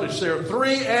you to notice there are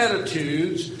 3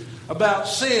 attitudes about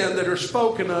sin that are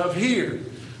spoken of here.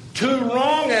 2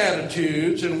 wrong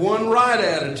attitudes and 1 right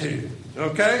attitude.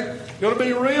 Okay? Going to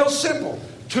be real simple.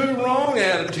 2 wrong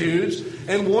attitudes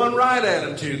and 1 right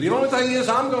attitude. The only thing is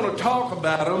I'm going to talk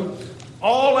about them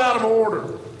all out of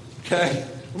order. Okay?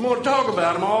 I'm going to talk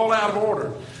about them all out of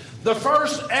order. The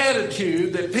first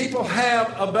attitude that people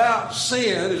have about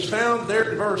sin is found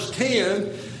there in verse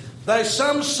 10.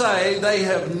 Some say they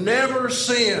have never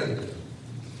sinned.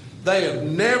 They have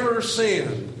never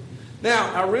sinned.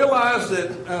 Now, I realize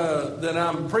that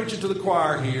I'm preaching to the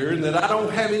choir here and that I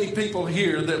don't have any people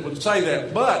here that would say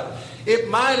that, but it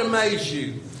might amaze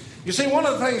you. You see, one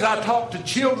of the things I talk to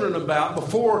children about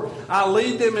before I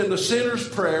lead them in the sinner's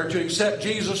prayer to accept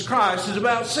Jesus Christ is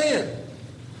about sin.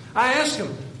 I ask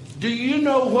them, do you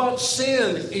know what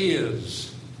sin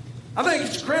is? I think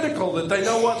it's critical that they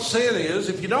know what sin is.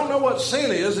 If you don't know what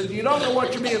sin is, then you don't know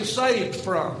what you're being saved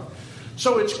from.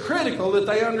 So it's critical that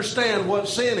they understand what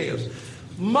sin is.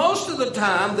 Most of the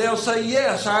time, they'll say,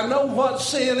 yes, I know what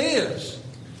sin is.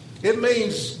 It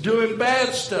means doing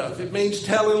bad stuff. It means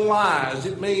telling lies.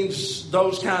 It means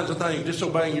those kinds of things,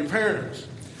 disobeying your parents.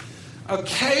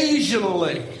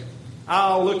 Occasionally,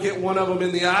 I'll look at one of them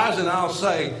in the eyes and I'll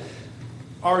say,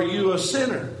 are you a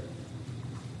sinner?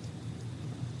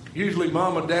 Usually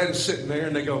mom and dad's sitting there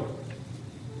and they go,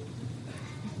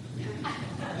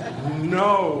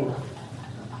 no.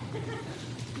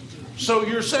 So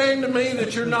you're saying to me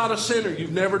that you're not a sinner.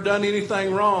 You've never done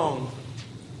anything wrong.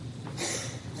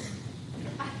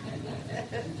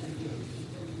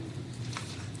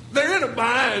 They're in a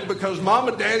bind because mom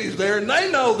and daddy's there and they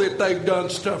know that they've done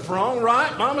stuff wrong,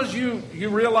 right? Mamas, you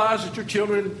realize that your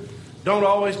children don't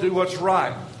always do what's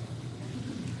right.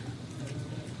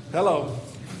 Hello.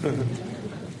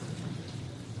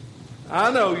 I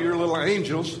know you're little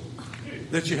angels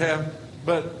that you have,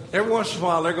 but every once in a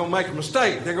while they're going to make a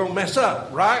mistake. They're going to mess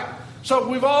up, right? So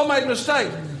we've all made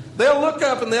mistakes. They'll look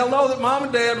up and they'll know that mom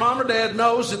or dad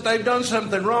knows that they've done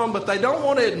something wrong, but they don't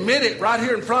want to admit it right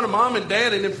here in front of mom and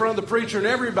dad and in front of the preacher and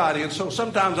everybody. And so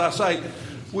sometimes I say,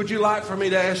 would you like for me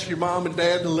to ask your mom and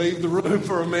dad to leave the room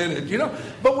for a minute? You know,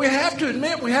 but we have to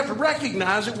admit, we have to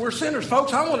recognize that we're sinners.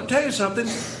 Folks, I want to tell you something.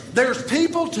 There's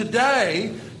people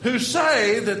today who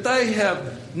say that they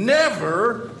have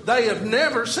never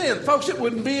sinned. Folks, it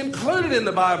wouldn't be included in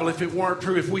the Bible if it weren't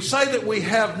true. If we say that we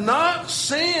have not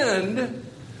sinned,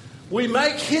 We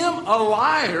make him a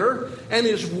liar, and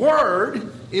his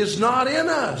word is not in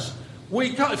us.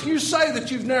 If you say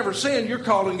that you've never sinned, you're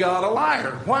calling God a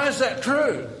liar. Why is that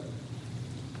true?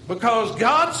 Because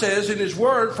God says in his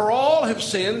word, for all have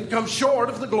sinned and come short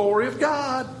of the glory of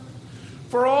God.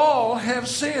 For all have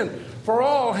sinned. For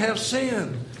all have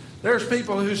sinned. There's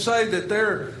people who say that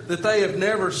they have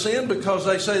never sinned because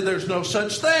they say there's no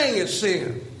such thing as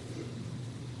sin.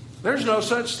 There's no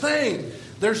such thing.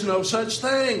 There's no such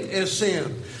thing as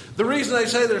sin. The reason they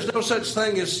say there's no such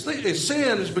thing as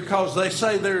sin is because they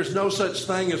say there is no such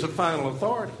thing as a final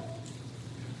authority.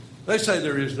 They say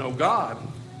there is no God.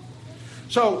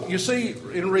 So, you see,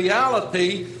 in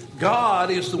reality,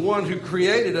 God is the one who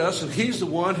created us, and he's the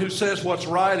one who says what's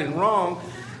right and wrong.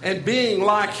 And being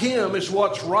like him is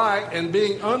what's right, and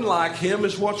being unlike him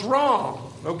is what's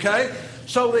wrong. Okay?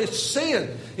 So it's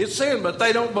sin. It's sin, but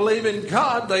they don't believe in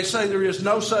God. They say there is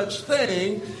no such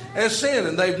thing as sin,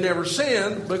 and they've never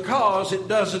sinned because it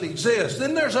doesn't exist.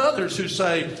 Then there's others who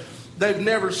say they've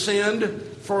never sinned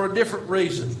for a different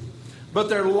reason. But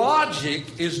their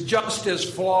logic is just as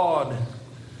flawed.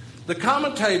 The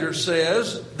commentator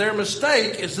says their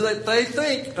mistake is that they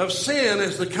think of sin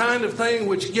as the kind of thing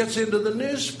which gets into the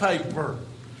newspaper.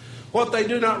 What they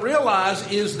do not realize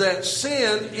is that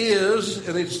sin is,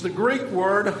 and it's the Greek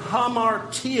word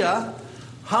hamartia,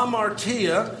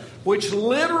 which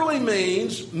literally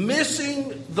means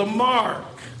missing the mark.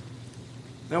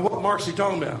 Now, what mark's he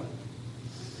talking about?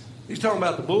 He's talking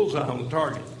about the bullseye on the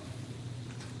target.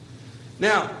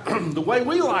 Now, the way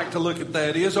we like to look at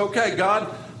that is, okay,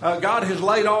 God has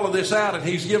laid all of this out and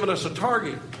he's given us a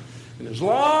target. And as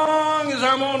long as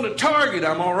I'm on the target,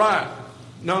 I'm all right.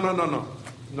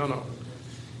 No.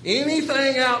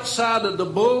 Anything outside of the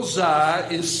bullseye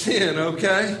is sin,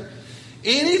 okay?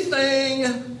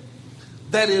 Anything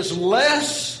that is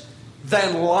less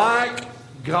than like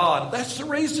God. That's the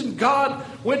reason God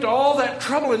went to all that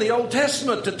trouble in the Old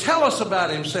Testament to tell us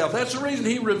about himself. That's the reason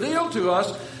he revealed to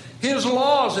us his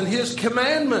laws and his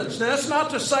commandments. Now, that's not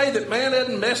to say that man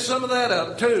hadn't messed some of that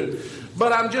up too.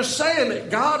 But I'm just saying that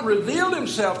God revealed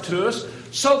himself to us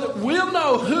so that we'll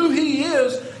know who he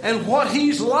is and what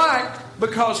he's like,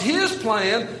 because his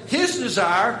plan, his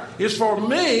desire, is for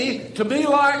me to be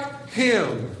like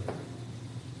him.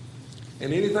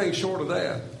 And anything short of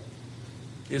that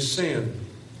is sin.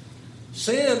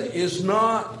 Sin is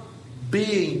not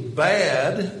being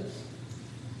bad.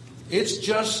 It's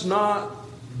just not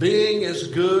being as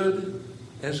good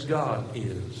as God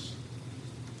is.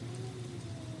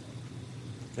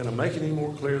 Can I make it any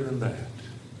more clear than that?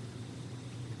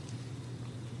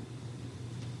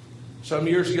 Some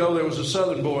years ago, there was a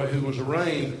Southern boy who was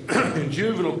arraigned in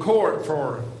juvenile court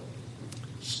for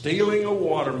stealing a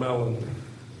watermelon.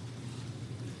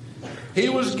 He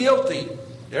was guilty.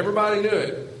 Everybody knew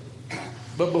it.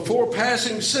 But before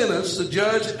passing sentence, the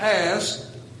judge asked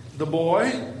the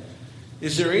boy,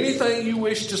 "Is there anything you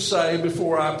wish to say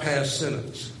before I pass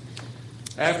sentence?"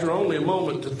 After only a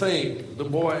moment to think, the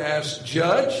boy asked,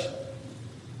 "Judge,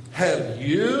 have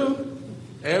you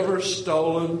ever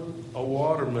stolen a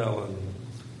watermelon?"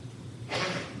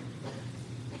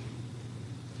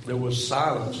 There was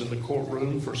silence in the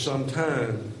courtroom for some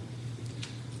time.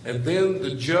 And then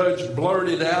the judge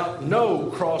blurted out,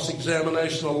 "No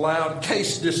cross-examination allowed,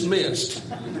 case dismissed."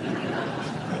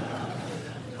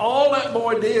 All that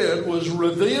boy did was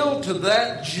reveal to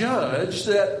that judge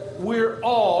that we're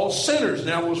all sinners.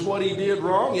 Now, was what he did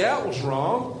wrong? Yeah, it was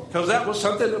wrong, because that was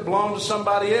something that belonged to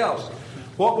somebody else.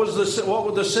 What would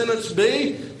the sentence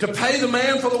be? To pay the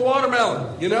man for the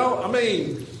watermelon.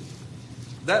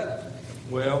 That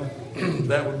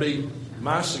would be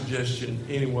my suggestion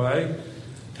anyway.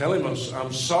 Tell him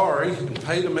I'm sorry and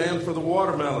pay the man for the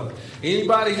watermelon.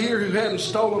 Anybody here who hadn't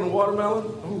stolen a watermelon?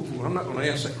 Oh, I'm not going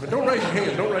to ask that. Don't raise your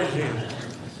hand. Don't raise your hand.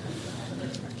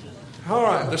 All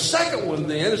right. The second one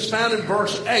then is found in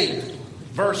verse 8.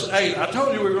 Verse 8. I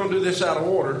told you we were going to do this out of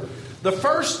order. The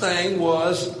first thing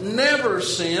was never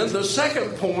sin. The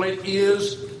second point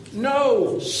is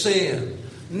no sin.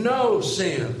 No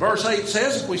sin. Verse 8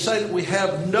 says, if we say that we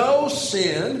have no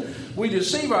sin, we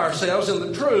deceive ourselves and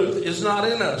the truth is not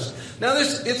in us. Now,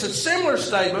 it's a similar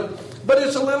statement, but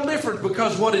it's a little different,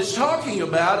 because what it's talking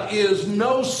about is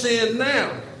no sin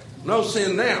now. No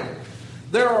sin now.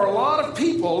 There are a lot of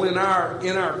people in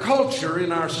our culture,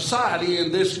 in our society,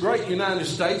 in this great United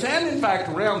States, and in fact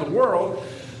around the world,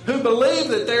 who believe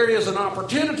that there is an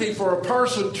opportunity for a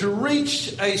person to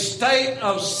reach a state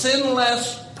of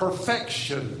sinless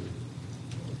perfection.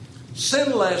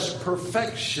 Sinless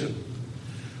perfection.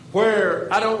 Where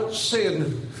I don't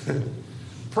sin.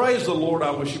 Praise the Lord,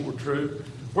 I wish it were true.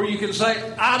 where you can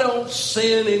say, I don't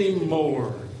sin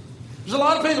anymore. There's a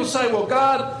lot of people say, well,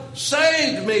 God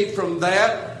saved me from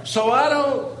that, so I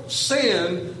don't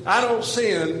sin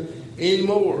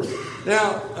anymore.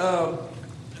 Now,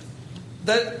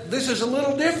 this is a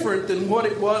little different than what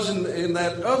it was in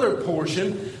that other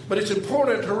portion, but it's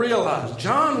important to realize.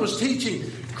 John was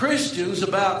teaching Christians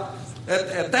about,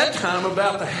 at that time,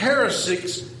 about the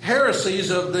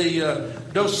heresies of the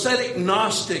Docetic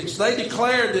Gnostics. They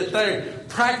declared that they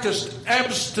practiced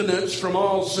abstinence from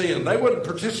all sin. They wouldn't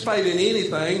participate in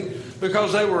anything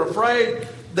because they were afraid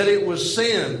that it was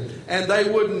sin, and they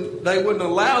wouldn't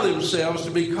allow themselves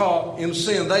to be caught in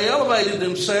sin. They elevated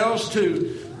themselves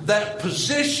to that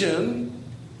position.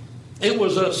 It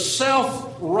was a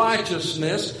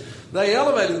self-righteousness. They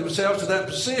elevated themselves to that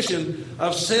position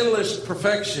of sinless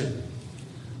perfection.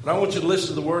 But I want you to listen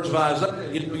to the words of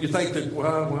Isaiah. You think that,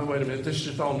 well, wait a minute, this is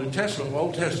just all New Testament,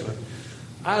 Old Testament.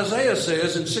 Isaiah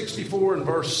says in 64 and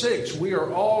verse 6, we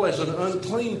are all as an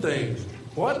unclean thing.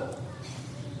 What?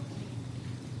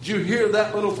 Did you hear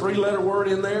that little three-letter word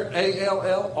in there?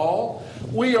 A-L-L, all.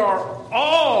 We are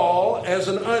all as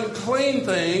an unclean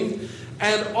thing,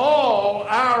 and all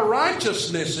our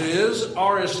righteousnesses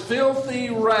are as filthy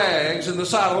rags in the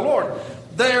sight of the Lord.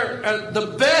 They're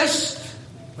the best,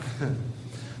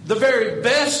 the very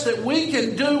best that we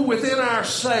can do within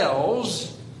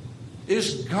ourselves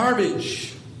is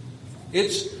garbage.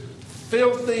 It's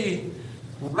filthy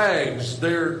rags.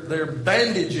 They're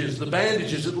bandages. The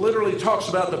bandages, it literally talks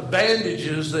about the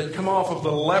bandages that come off of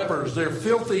the lepers. They're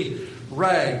filthy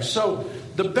rags. So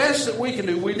the best that we can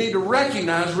do, we need to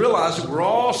realize that we're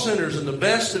all sinners, and the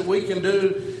best that we can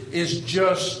do is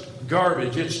just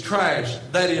garbage. It's trash.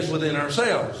 That is within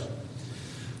ourselves.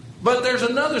 But there's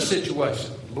another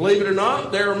situation. Believe it or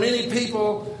not, there are many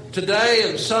people today,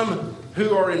 and some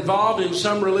who are involved in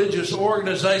some religious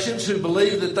organizations, who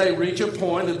believe that they reach a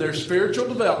point in their spiritual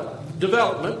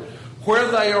development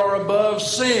where they are above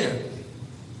sin.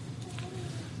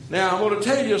 Now, I'm going to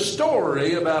tell you a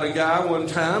story about a guy one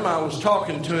time. I was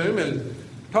talking to him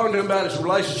about his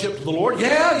relationship to the Lord.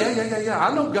 Yeah.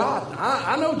 I know God.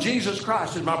 I know Jesus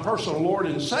Christ is my personal Lord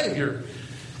and Savior.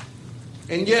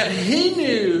 And yet he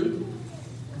knew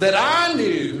that I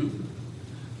knew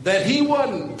that he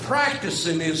wasn't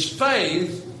practicing his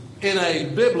faith in a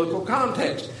biblical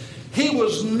context. He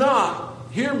was not,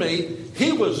 hear me,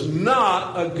 he was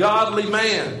not a godly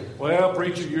man. Well,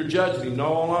 preacher, you're judging him. No,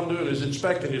 all I'm doing is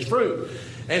inspecting his fruit.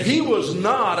 And he was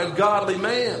not a godly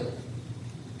man.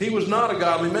 He was not a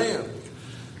godly man.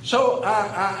 So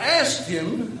I asked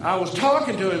him, I was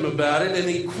talking to him about it, and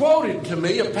he quoted to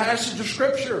me a passage of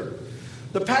Scripture.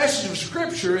 The passage of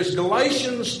Scripture is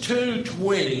Galatians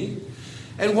 2:20.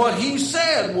 And what he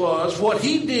said was, what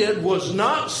he did was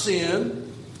not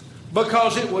sin,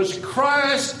 because it was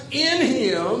Christ in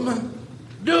him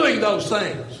doing those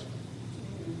things.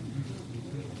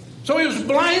 So he was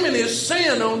blaming his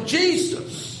sin on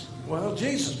Jesus. Well,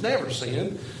 Jesus never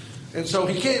sinned, and so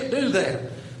he can't do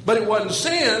that. But it wasn't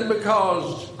sin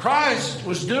because Christ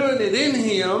was doing it in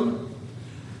him,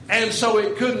 and so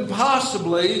it couldn't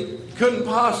possibly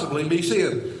be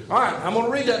sin. All right, I'm going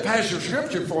to read that passage of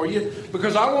Scripture for you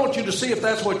because I want you to see if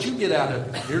that's what you get out of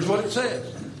it. Here's what it says.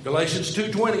 Galatians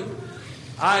 2:20.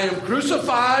 I am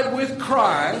crucified with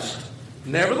Christ,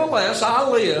 nevertheless I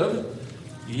live,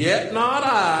 yet not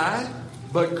I,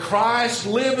 but Christ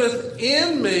liveth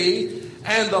in me,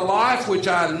 and the life which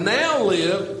I now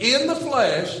live in the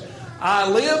flesh, I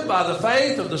live by the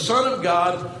faith of the Son of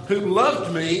God who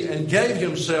loved me and gave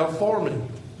himself for me.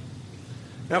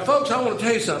 Now, folks, I want to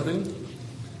tell you something.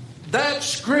 That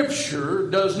Scripture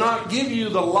does not give you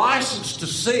the license to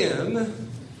sin,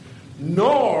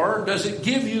 nor does it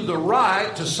give you the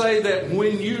right to say that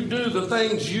when you do the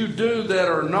things you do that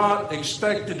are not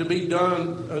expected to be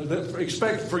done,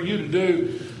 expected for you to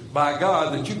do by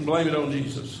God, that you can blame it on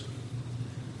Jesus.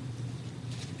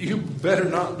 You better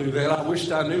not do that. I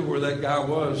wished I knew where that guy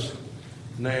was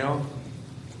now.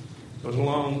 It was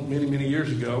many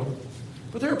years ago.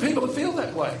 But there are people that feel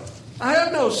that way. I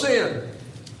have no sin.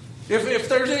 If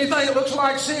there's anything that looks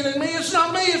like sin in me, it's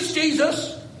not me, it's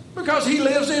Jesus, because he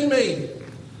lives in me.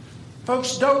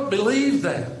 Folks, don't believe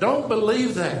that. Don't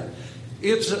believe that.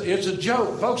 It's a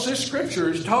joke. Folks, this Scripture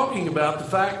is talking about the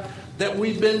fact that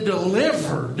we've been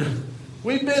delivered.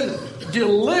 We've been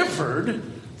delivered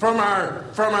from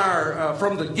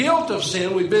the guilt of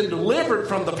sin. We've been delivered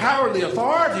from the power and the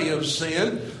authority of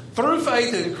sin through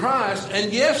faith in Christ.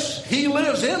 And yes, he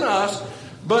lives in us,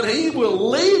 but he will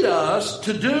lead us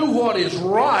to do what is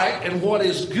right and what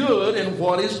is good and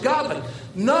what is godly,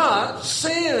 not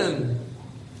sin.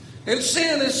 And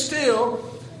sin is still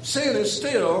sin is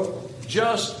still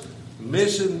just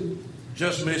missing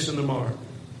the mark.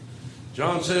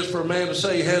 John says for a man to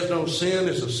say he has no sin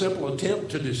is a simple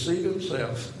attempt to deceive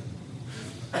himself.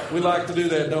 We like to do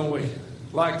that, don't we?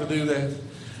 Like to do that.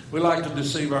 We like to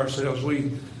deceive ourselves.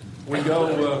 We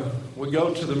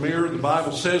go to the mirror. The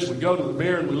Bible says we go to the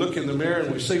mirror and we look in the mirror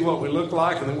and we see what we look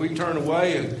like, and then we turn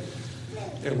away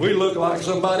and we look like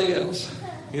somebody else.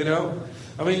 You know?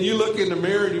 I mean, you look in the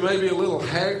mirror and you may be a little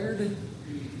haggard.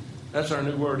 That's our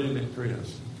new word, isn't it,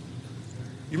 Chris?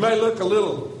 You may look a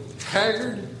little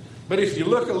haggard, but if you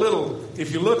look a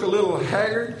little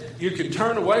haggard, you can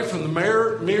turn away from the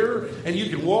mirror and you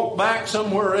can walk back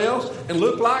somewhere else and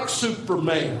look like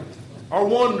Superman or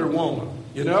Wonder Woman,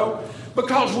 you know?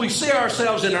 Because we see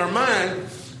ourselves in our mind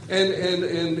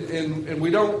and we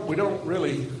don't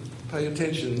really pay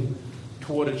attention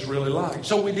to what it's really like.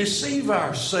 So we deceive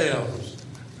ourselves.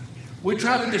 We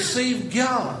try to deceive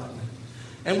God.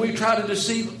 And we try to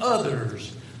deceive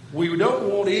others. We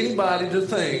don't want anybody to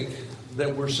think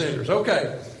that we're sinners.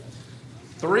 Okay,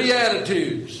 3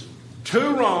 attitudes.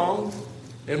 2 wrong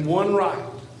and 1 right.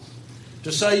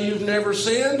 To say you've never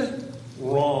sinned,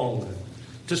 wrong.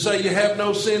 To say you have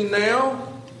no sin now,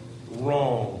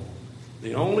 wrong.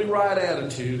 The only right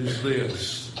attitude is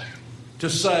this.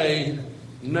 To say,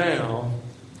 now,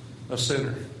 a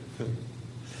sinner.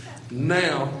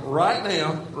 Now, right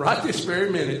this very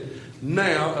minute,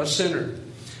 now a sinner.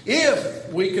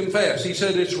 If we confess, he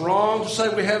said it's wrong to say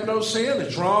we have no sin.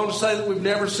 It's wrong to say that we've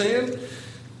never sinned.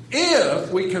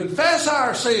 If we confess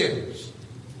our sins.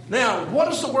 Now, what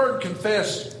does the word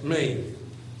confess mean?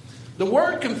 The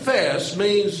word confess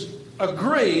means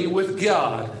agree with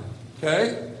God.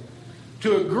 Okay?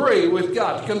 To agree with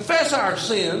God. To confess our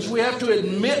sins, we have to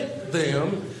admit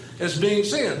them as being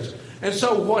sins. And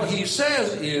so what he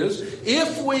says is,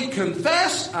 if we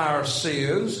confess our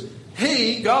sins,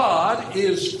 He, God,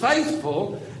 is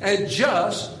faithful and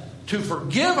just to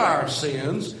forgive our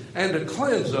sins and to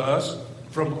cleanse us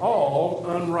from all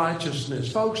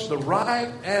unrighteousness. Folks, the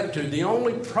right attitude, the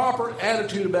only proper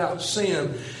attitude about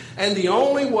sin, and the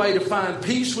only way to find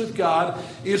peace with God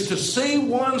is to see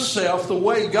oneself the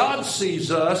way God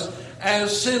sees us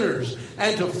as sinners,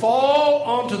 and to fall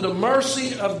onto the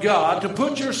mercy of God, to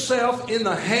put yourself in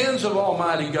the hands of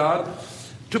Almighty God,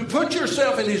 to put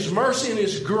yourself in His mercy and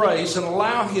His grace and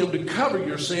allow Him to cover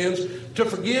your sins, to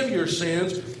forgive your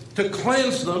sins, to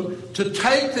cleanse them, to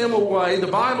take them away. The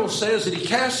Bible says that He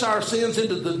casts our sins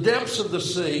into the depths of the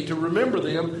sea to remember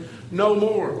them no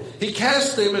more. He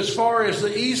casts them as far as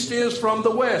the east is from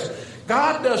the west.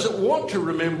 God doesn't want to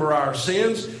remember our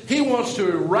sins. He wants to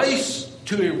erase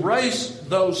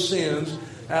those sins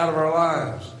out of our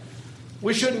lives.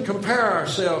 We shouldn't compare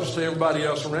ourselves to everybody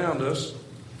else around us.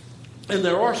 And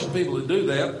there are some people that do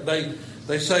that.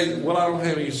 They say, well, I don't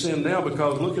have any sin now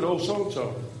because look at old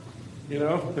so-and-so. You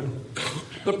know?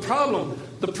 The problem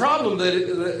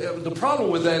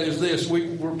with that is this.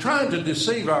 We're trying to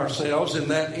deceive ourselves in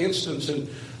that instance. And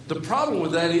the problem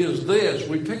with that is this.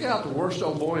 We pick out the worst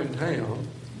old boy in town,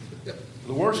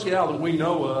 the worst gal that we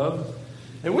know of,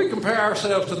 and we compare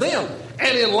ourselves to them.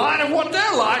 And in light of what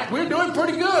they're like, we're doing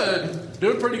pretty good.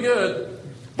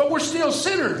 But we're still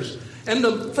sinners. And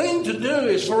the thing to do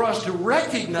is for us to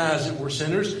recognize that we're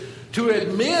sinners, to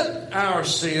admit our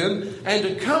sin, and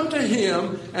to come to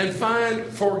Him and find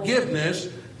forgiveness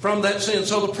from that sin.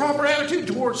 So the proper attitude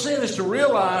towards sin is to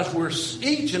realize we're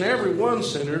each and every one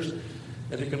sinners,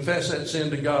 and to confess that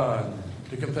sin to God.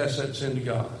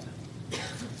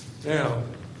 Now,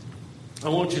 I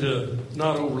want you to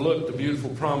not overlook the beautiful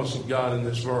promise of God in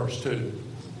this verse too.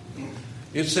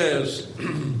 It says,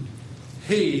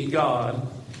 He, God,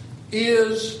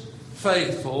 is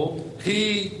faithful.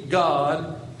 He,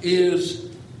 God, is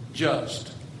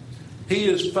just. He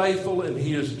is faithful and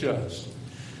He is just.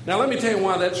 Now let me tell you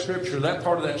why that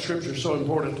part of that scripture is so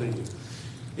important to you.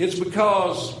 It's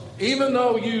because even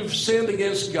though you've sinned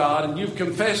against God and you've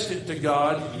confessed it to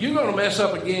God, you're going to mess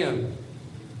up again.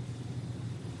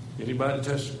 Anybody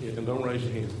test? Yeah, don't raise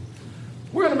your hand.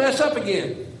 We're going to mess up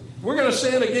again. We're going to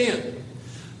sin again.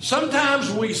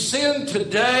 Sometimes we sin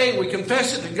today, we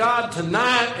confess it to God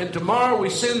tonight, and tomorrow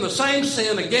we sin the same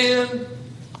sin again,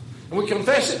 and we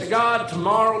confess it to God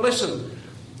tomorrow. Listen,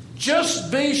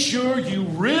 just be sure you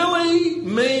really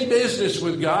mean business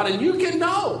with God, and you can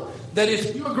know that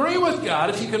if you agree with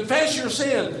God, if you confess your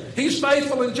sin, He's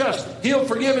faithful and just. He'll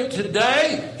forgive it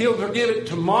today. He'll forgive it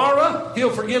tomorrow.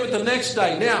 He'll forgive it the next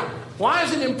day. Now, why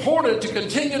is it important to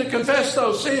continue to confess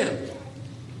those sins?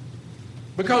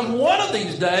 Because one of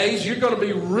these days, you're going to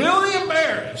be really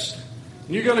embarrassed.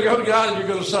 And you're going to go to God and you're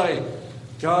going to say,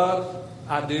 God,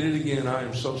 I did it again. I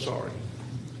am so sorry.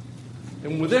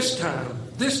 And with this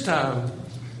time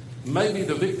may be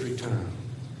the victory time.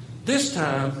 This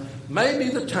time may be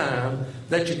the time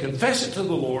that you confess it to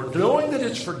the Lord, knowing that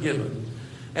it's forgiven,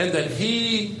 and that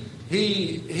He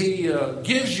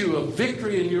gives you a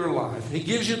victory in your life. He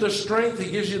gives you the strength.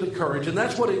 He gives you the courage. And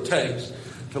that's what it takes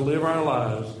to live our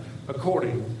lives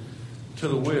according to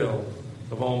the will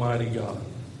of Almighty God.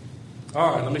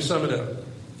 All right, let me sum it up.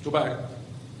 Go back.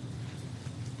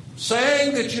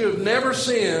 Saying that you have never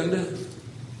sinned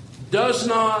does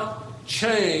not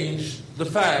change the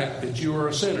fact that you are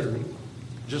a sinner,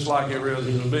 just like every other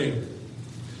human being.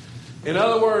 In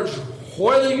other words,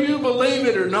 whether you believe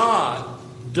it or not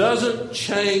doesn't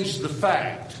change the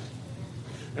fact.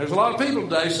 There's a lot of people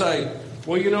today say,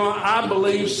 well, I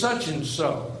believe such and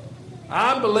so.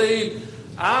 I believe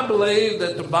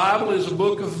that the Bible is a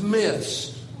book of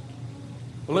myths.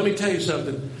 Well, let me tell you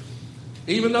something.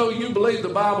 Even though you believe the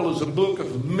Bible is a book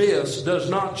of myths, does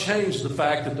not change the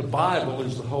fact that the Bible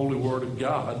is the holy word of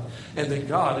God and that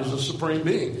God is a supreme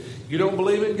being. You don't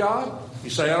believe in God? You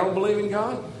say, I don't believe in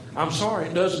God? I'm sorry,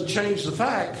 it doesn't change the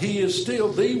fact He is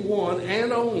still the one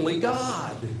and only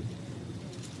God.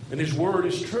 And His word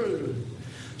is true.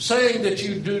 Saying that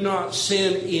you do not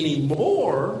sin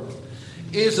anymore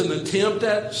is an attempt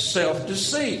at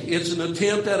self-deceit. It's an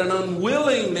attempt at an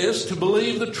unwillingness to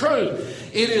believe the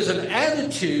truth. It is an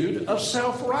attitude of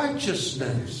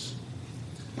self-righteousness.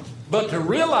 But to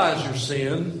realize your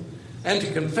sin and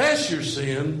to confess your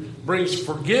sin brings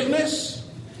forgiveness.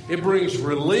 It brings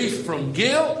relief from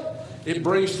guilt. It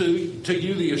brings to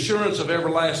you the assurance of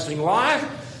everlasting life.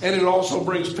 And it also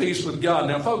brings peace with God.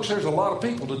 Now, folks, there's a lot of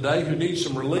people today who need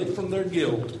some relief from their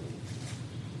guilt.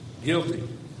 Guilty.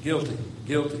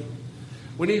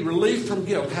 We need relief from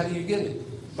guilt. How do you get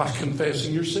it? By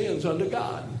confessing your sins unto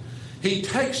God. He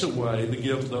takes away the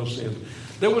guilt of those sins.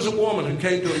 There was a woman who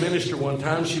came to a minister one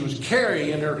time. She was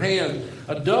carrying in her hand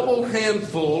a double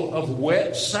handful of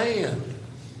wet sand.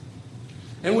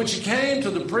 And when she came to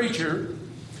the preacher,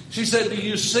 she said, do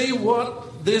you see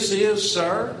what this is,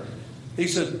 sir? He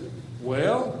said,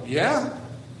 well, yeah,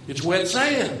 it's wet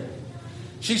sand.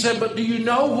 She said, but do you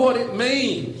know what it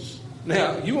means?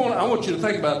 Now, I want you to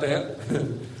think about that.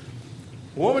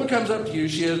 A woman comes up to you.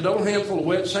 She has a double handful of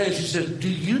wet sand. She says, do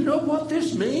you know what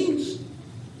this means?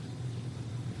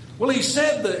 Well, he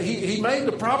said that he made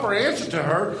the proper answer to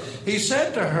her. He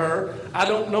said to her, I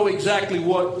don't know exactly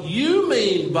what you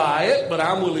mean by it, but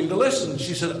I'm willing to listen.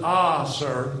 She said,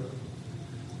 sir,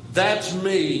 that's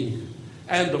me.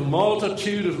 And the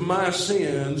multitude of my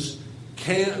sins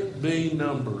can't be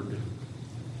numbered.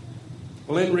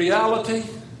 Well, in reality,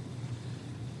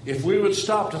 if we would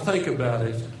stop to think about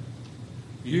it,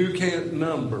 you can't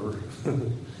number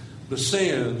the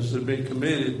sins that have been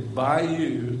committed by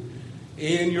you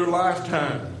in your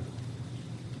lifetime.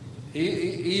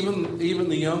 Even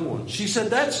the young ones. She said,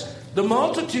 that's the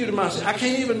multitude of my sins. I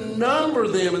can't even number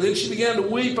them. And then she began to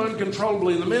weep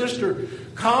uncontrollably. And the minister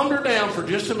calmed her down for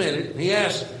just a minute. And he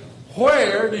asked,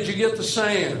 where did you get the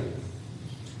sand?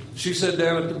 She said,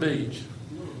 down at the beach.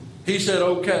 He said,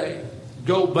 okay,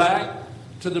 go back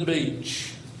to the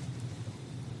beach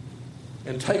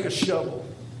and take a shovel.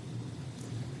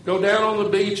 Go down on the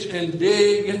beach and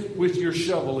dig with your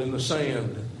shovel in the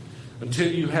sand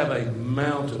until you have a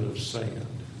mountain of sand.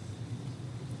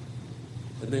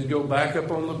 And then go back up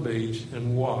on the beach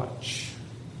and watch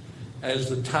as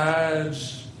the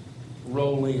tides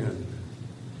roll in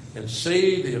and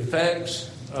see the effects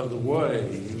of the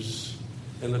waves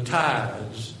and the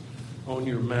tides on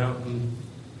your mountain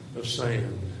of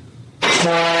sand.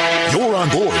 You're on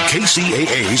board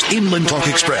KCAA's Inland Talk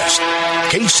Express.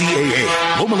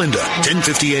 KCAA, Loma Linda,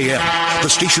 1050 AM, the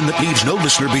station that leaves no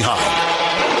listener behind.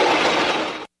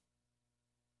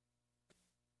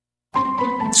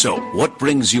 So, what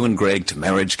brings you and Greg to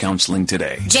marriage counseling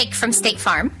today? Jake from State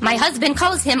Farm. My husband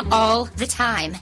calls him all the time.